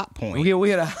point. we hit a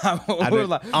we were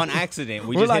like, on accident.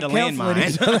 We we're just like hit a counseling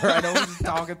each landmine. other right now. We're just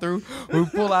talking through. We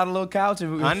pull out a little couch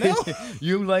and I know.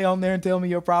 you lay on there and tell me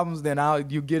your problems. Then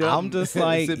you get up. I'm and just sit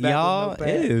like, back with a y'all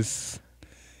notepad.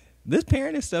 this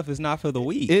parenting stuff is not for the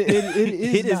weak. It is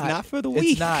It is not for the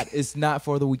weak. It's not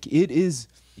for the weak. It is.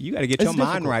 You got to get It's your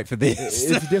mind difficult. right for this.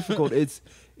 It's difficult. It's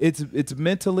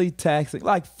mentally taxing.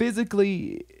 Like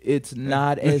physically, it's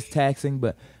not as taxing,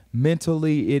 but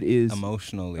mentally, it is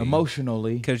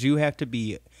Emotionally. Because you have to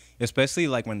be, especially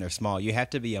like when they're small, you have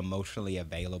to be emotionally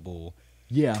available.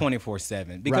 Yeah.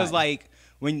 24/7. Because Right.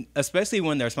 like especially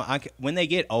when they're small, when they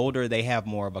get older, they have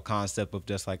more of a concept of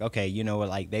just like, okay, you know what,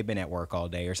 like they've been at work all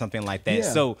day or something like that.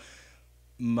 Yeah. So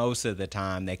most of the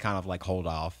time they kind of like hold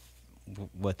off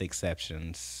with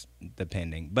exceptions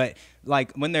depending. But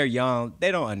like when they're young,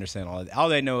 they don't understand all of that. All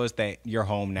they know is that you're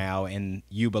home now and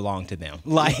you belong to them.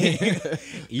 Like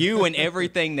you and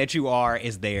everything that you are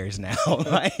is theirs now.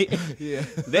 Like Yeah.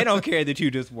 they don't care that you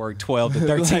just work 12 to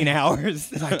 13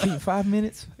 hours. It's like, can you 5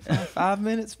 minutes? 5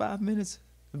 minutes? 5 minutes?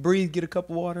 Breathe, get a cup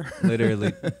of water.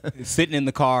 Literally sitting in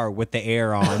the car with the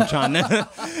air on,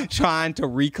 trying to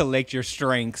recollect your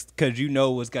strengths because you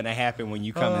know what's gonna happen when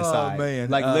you come inside. Man.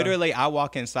 Like literally, I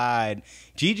walk inside.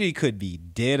 Gigi could be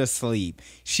dead asleep.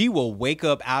 She will wake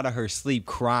up out of her sleep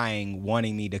crying,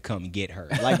 wanting me to come get her.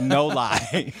 Like no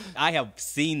lie, I have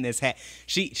seen this.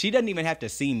 She doesn't even have to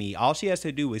see me. All she has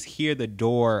to do is hear the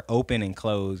door open and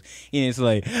close, and it's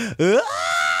like. "Ah!"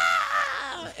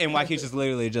 And Waukesha's just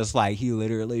literally just like, he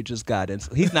literally just got in.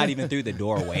 He's not even through the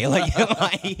doorway. Like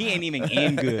he ain't even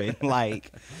in good.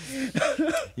 Like,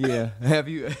 Yeah. Have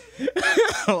you?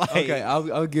 like Okay,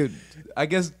 I'll give. I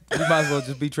guess you might as well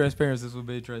just be transparent since we're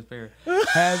being transparent.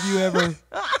 Have you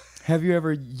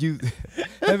ever used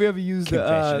You ever used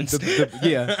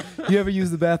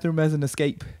the bathroom as an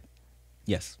escape?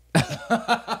 yes.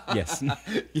 Yes.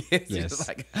 Yes. Yes.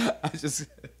 Like,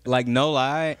 Like, no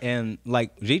lie. And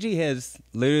like, Gigi has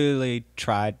literally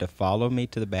tried to follow me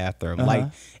to the bathroom. Like,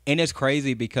 and it's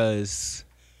crazy because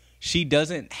she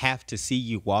doesn't have to see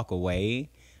you walk away.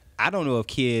 I don't know if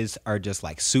kids are just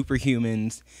like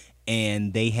superhumans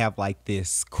and they have like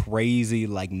this crazy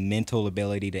like mental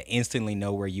ability to instantly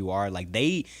know where you are. Like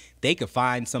they could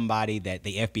find somebody that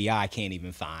the FBI can't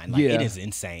even find. Like it is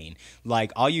insane.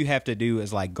 Like all you have to do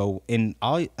is like go in.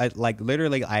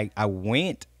 Literally I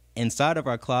went inside of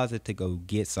our closet to go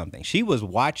get something. She was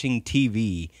watching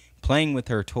TV, playing with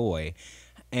her toy,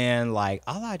 and like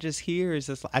all I just hear is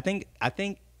just I think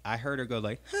I heard her go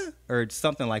like huh, or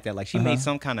something like that. Like she made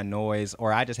some kind of noise,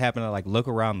 or I just happened to like look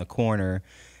around the corner.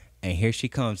 And here she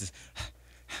comes. Just,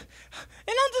 and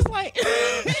I'm just like,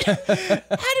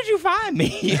 how did you find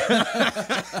me?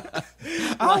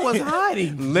 I was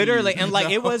hiding. Literally. And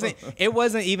like, it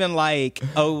wasn't even like,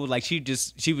 oh, like she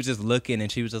was just looking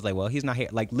and she was just like, well, he's not here.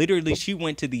 Like literally she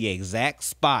went to the exact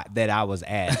spot that I was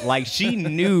at. Like she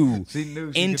knew, She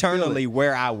internally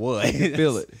where I was.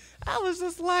 Feel it. I was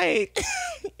just like,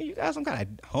 you got some kind of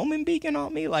homing beacon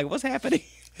on me? Like what's happening?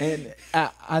 And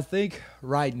I think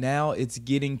right now it's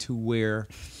getting to where,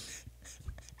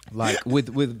 like with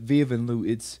Viv and Lou,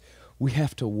 we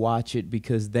have to watch it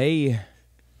because they're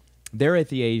at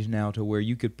the age now to where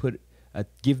you could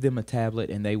give them a tablet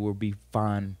and they will be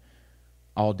fine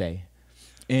all day.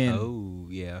 And oh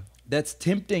yeah, that's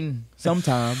tempting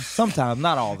sometimes. Sometimes,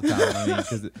 not all the time. I mean,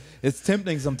 because it's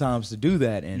tempting sometimes to do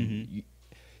that, and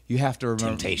you have to remember.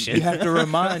 Temptation. You have to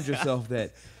remind yourself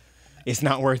that it's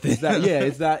not worth it.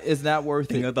 It's not worth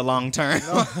Think it. of the long term.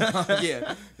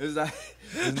 Yeah, it's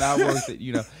not worth it.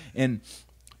 You know. And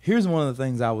here's one of the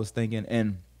things I was thinking,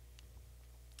 and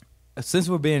since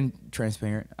we're being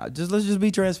transparent, let's just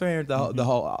be transparent the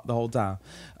whole time.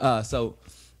 So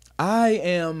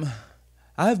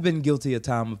I've been guilty a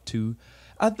time of two.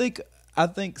 I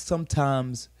think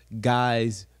sometimes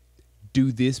guys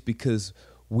do this because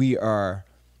we are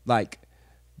like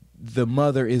the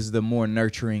mother is the more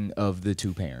nurturing of the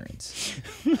two parents.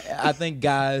 I think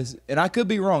guys, and I could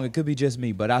be wrong, it could be just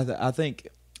me, but I think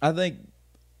a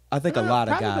lot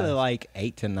of guys, probably like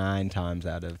 8 to 9 times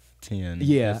out of 10.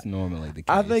 Yeah, that's normally the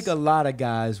case. I think a lot of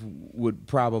guys would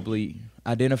probably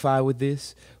identify with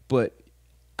this, but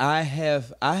I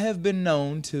have been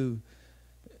known to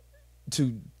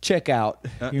check out,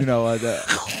 you know,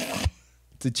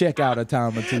 to check out a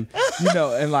time or two, you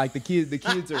know, and like the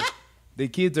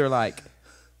kids are like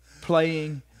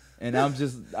playing, and I'm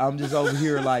just over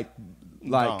here like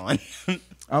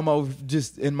I'm over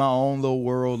just in my own little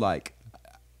world, like,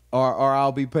 or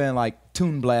I'll be playing like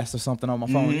Toon Blast or something on my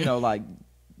phone, you know, like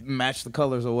match the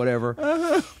colors or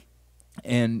whatever,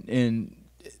 and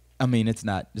I mean it's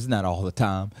not all the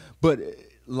time, but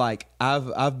like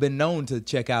I've been known to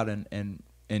check out and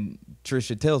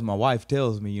Trisha my wife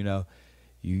tells me, you know,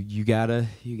 you gotta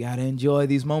enjoy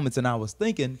these moments. And I was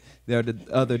thinking the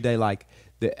other day, like,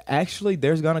 actually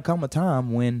there's gonna come a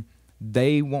time when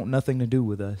they want nothing to do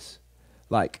with us.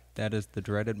 Like, that is the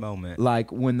dreaded moment.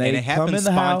 Like when they and it come in happens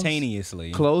the spontaneously.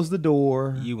 House, close the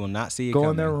door, you will not see it go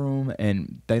coming. in their room,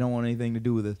 and they don't want anything to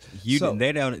do with us.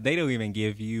 They don't even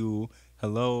give you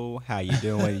hello, how you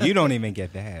doing? You don't even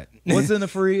get that. What's in the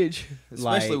fridge?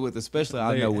 Especially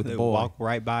I know with the the boy. Walk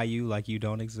right by you like you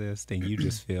don't exist, and you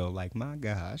just feel like, my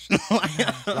gosh.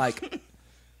 Like,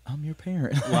 I'm your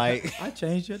parent. Like, I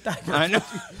changed your diaper. I know.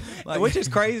 Like, which is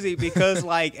crazy because,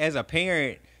 like, as a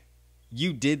parent,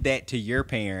 you did that to your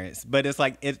parents, but it's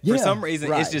like, for some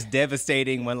reason, it's just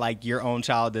devastating when, like, your own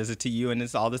child does it to you, and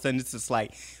it's all of a sudden, it's just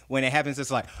like, when it happens, it's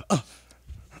like,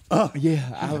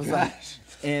 yeah, I was like,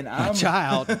 and my I'm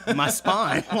child, my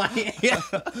spine, like,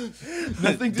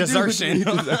 nothing to desertion.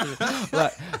 Do with me.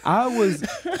 Like,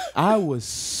 I was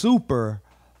super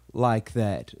like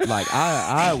that. Like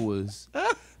I was,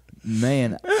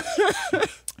 man.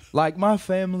 Like my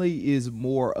family is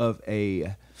more of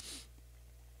a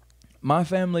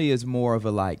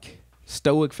like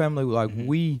stoic family. Like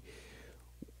we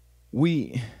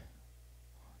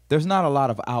there's not a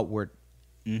lot of outward.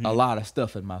 A lot of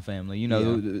stuff in my family, you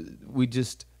know. We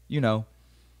just, you know,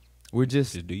 we're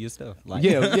just do your stuff. Like,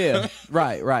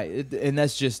 right. And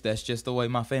that's just the way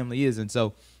my family is. And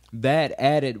so that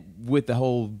added with the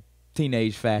whole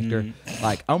teenage factor,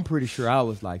 like I'm pretty sure I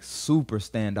was like super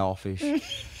standoffish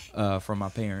from my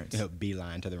parents.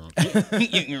 Beeline to the room.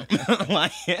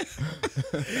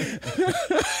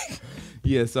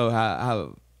 Yeah. So I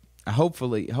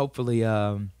hopefully,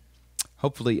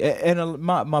 and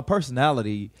my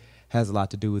personality has a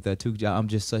lot to do with that too. I'm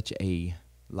just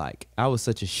I was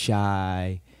such a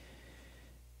shy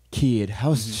kid. I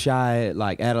was shy,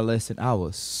 like adolescent. I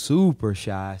was super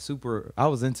shy, I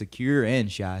was insecure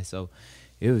and shy. So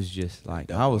it was just like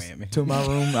I was to my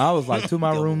room. I was like to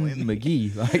my room,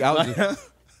 McGee. Like I was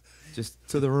just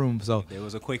to the room. So there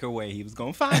was a quicker way he was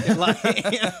gonna find it.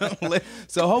 Like,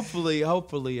 so hopefully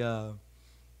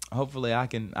I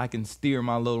can steer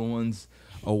my little ones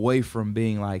away from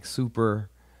being like super,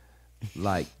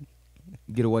 like,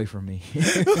 get away from me.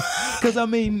 Because I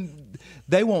mean,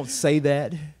 they won't say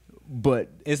that, but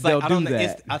it's like, they'll do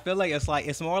that. I feel like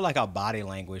it's more like a body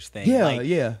language thing. Yeah, like,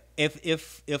 yeah.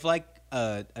 If like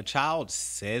a child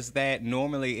says that,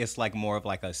 normally it's like more of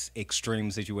like a extreme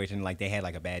situation. Like they had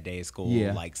like a bad day at school.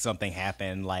 Yeah. Like something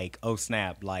happened. Like, oh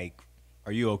snap. Like,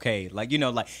 are you okay? Like, you know,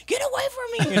 like, get away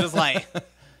from me. You're just like,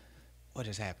 what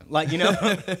just happened? Like, you know.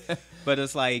 But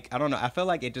it's like, I don't know. I feel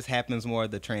like it just happens more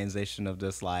the transition of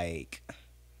just like,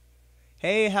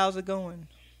 hey, how's it going?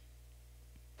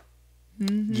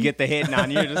 You get the head nod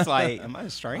and you're just like, am I a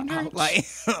stranger? Ouch. Like,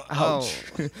 Ouch.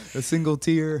 A single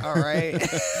tear. All right.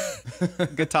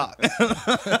 Good talk.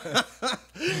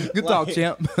 Good talk,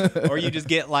 champ. Or you just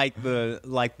get like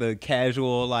the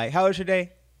casual, like, how was your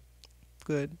day?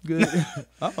 Good.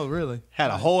 Oh, really?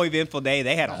 Had a whole eventful day.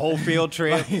 They had a whole field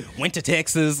trip. Went to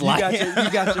Texas. You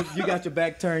got your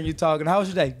back turned. You talking. How was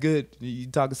your day? Good. You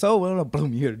talking. So well,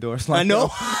 boom. You hear the door slam. I know.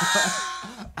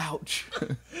 Ouch.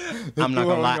 I'm not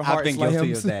gonna lie, I've been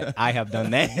guilty of that. I have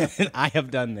done that. I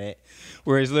have done that.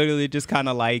 Where it's literally just kind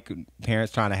of like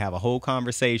parents trying to have a whole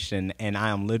conversation, and I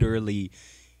am literally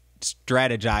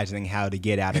strategizing how to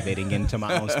get out of it and get into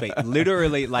my own space.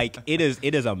 Literally, like it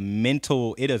is a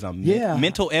mental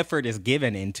mental effort is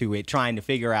given into it, trying to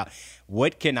figure out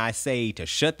what can I say to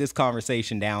shut this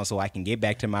conversation down so I can get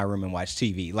back to my room and watch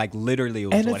TV. Like literally,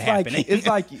 was what happened. It's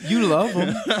like you love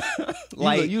them,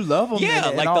 like you love them. Yeah,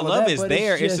 and like all the of love that, is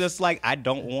there. It's just like I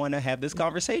don't want to have this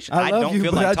conversation. I love don't you,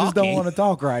 feel but like I talking. just don't want to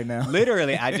talk right now.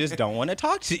 Literally, I just don't want to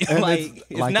talk to you. And Like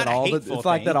it's not a hateful thing. It's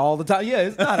like that all the time. Yeah,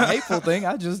 it's not a hateful thing.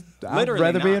 I'd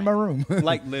rather be in my room.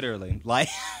 Like literally, like.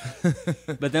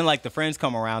 But then like the friends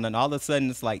come around, and all of a sudden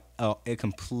it's like a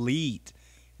complete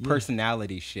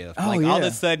personality shift. Like all of a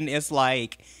sudden it's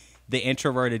like the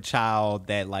introverted child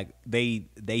that like they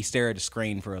stare at a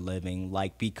screen for a living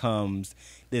like becomes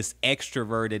this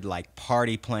extroverted like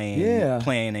party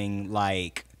planning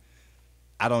like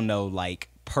I don't know like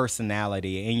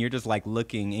personality, and you're just like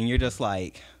looking and you're just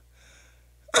like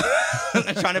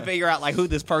trying to figure out like who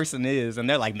this person is, and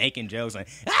they're like making jokes and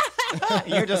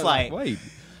you're just like wait.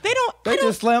 They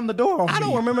just slammed the door on me. I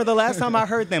don't remember the last time I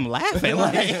heard them laughing.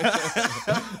 Like,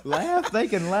 laugh? They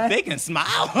can laugh. They can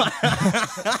smile.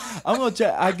 I'm gonna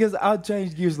check. I guess I'll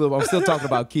change gears a little. I'm still talking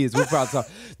about kids. We'll probably talk.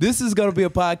 This is gonna be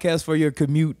a podcast for your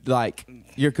commute, like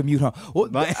your commute home. Well,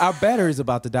 our battery's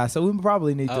about to die, so we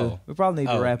probably need to. We probably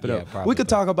need to wrap it up. Probably. We could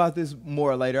talk about this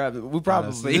more later. We probably.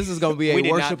 Honestly. This is gonna be a We did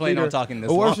not worship plan leader, on talking this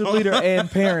a worship long. leader and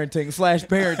parenting /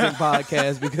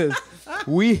 podcast because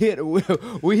we hit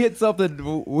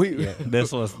something.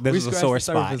 This was a sore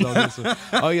spot. On this one.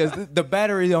 Oh yes, the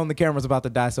battery on the camera's about to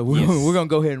die, so we're gonna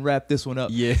go ahead and wrap this one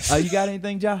up. Yes. You got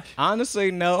anything, Josh?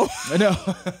 Honestly, no. No.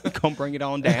 Come bring it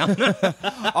on down.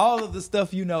 All of the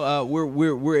stuff,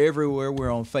 we're everywhere.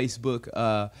 We're on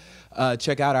Facebook.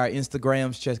 Check out our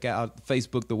Instagrams. Check out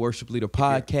Facebook, The Worship Leader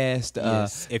Podcast.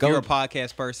 Yes. If you're a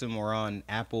podcast person, we're on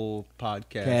Apple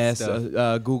Podcasts,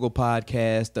 Google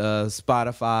Podcast,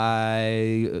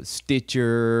 Spotify,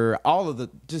 Stitcher, all of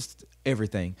just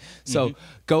everything. So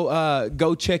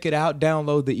go check it out.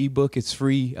 Download the ebook. It's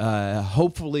free.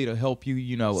 Hopefully it'll help you.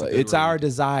 It's our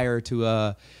desire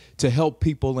to help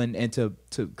people and to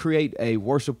create a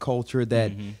worship culture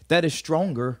that is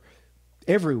stronger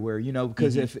everywhere,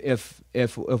 because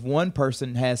if one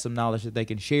person has some knowledge that they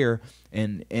can share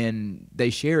and they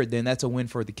share it, then that's a win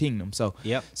for the kingdom. So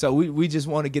we just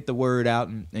want to get the word out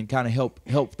and kind of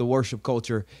help the worship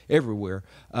culture everywhere.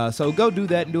 So go do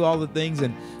that and do all the things,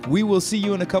 and we will see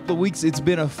you in a couple of weeks. It's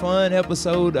been a fun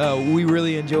episode. We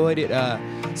really enjoyed it.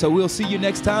 So we'll see you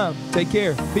next time. Take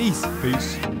care. Peace.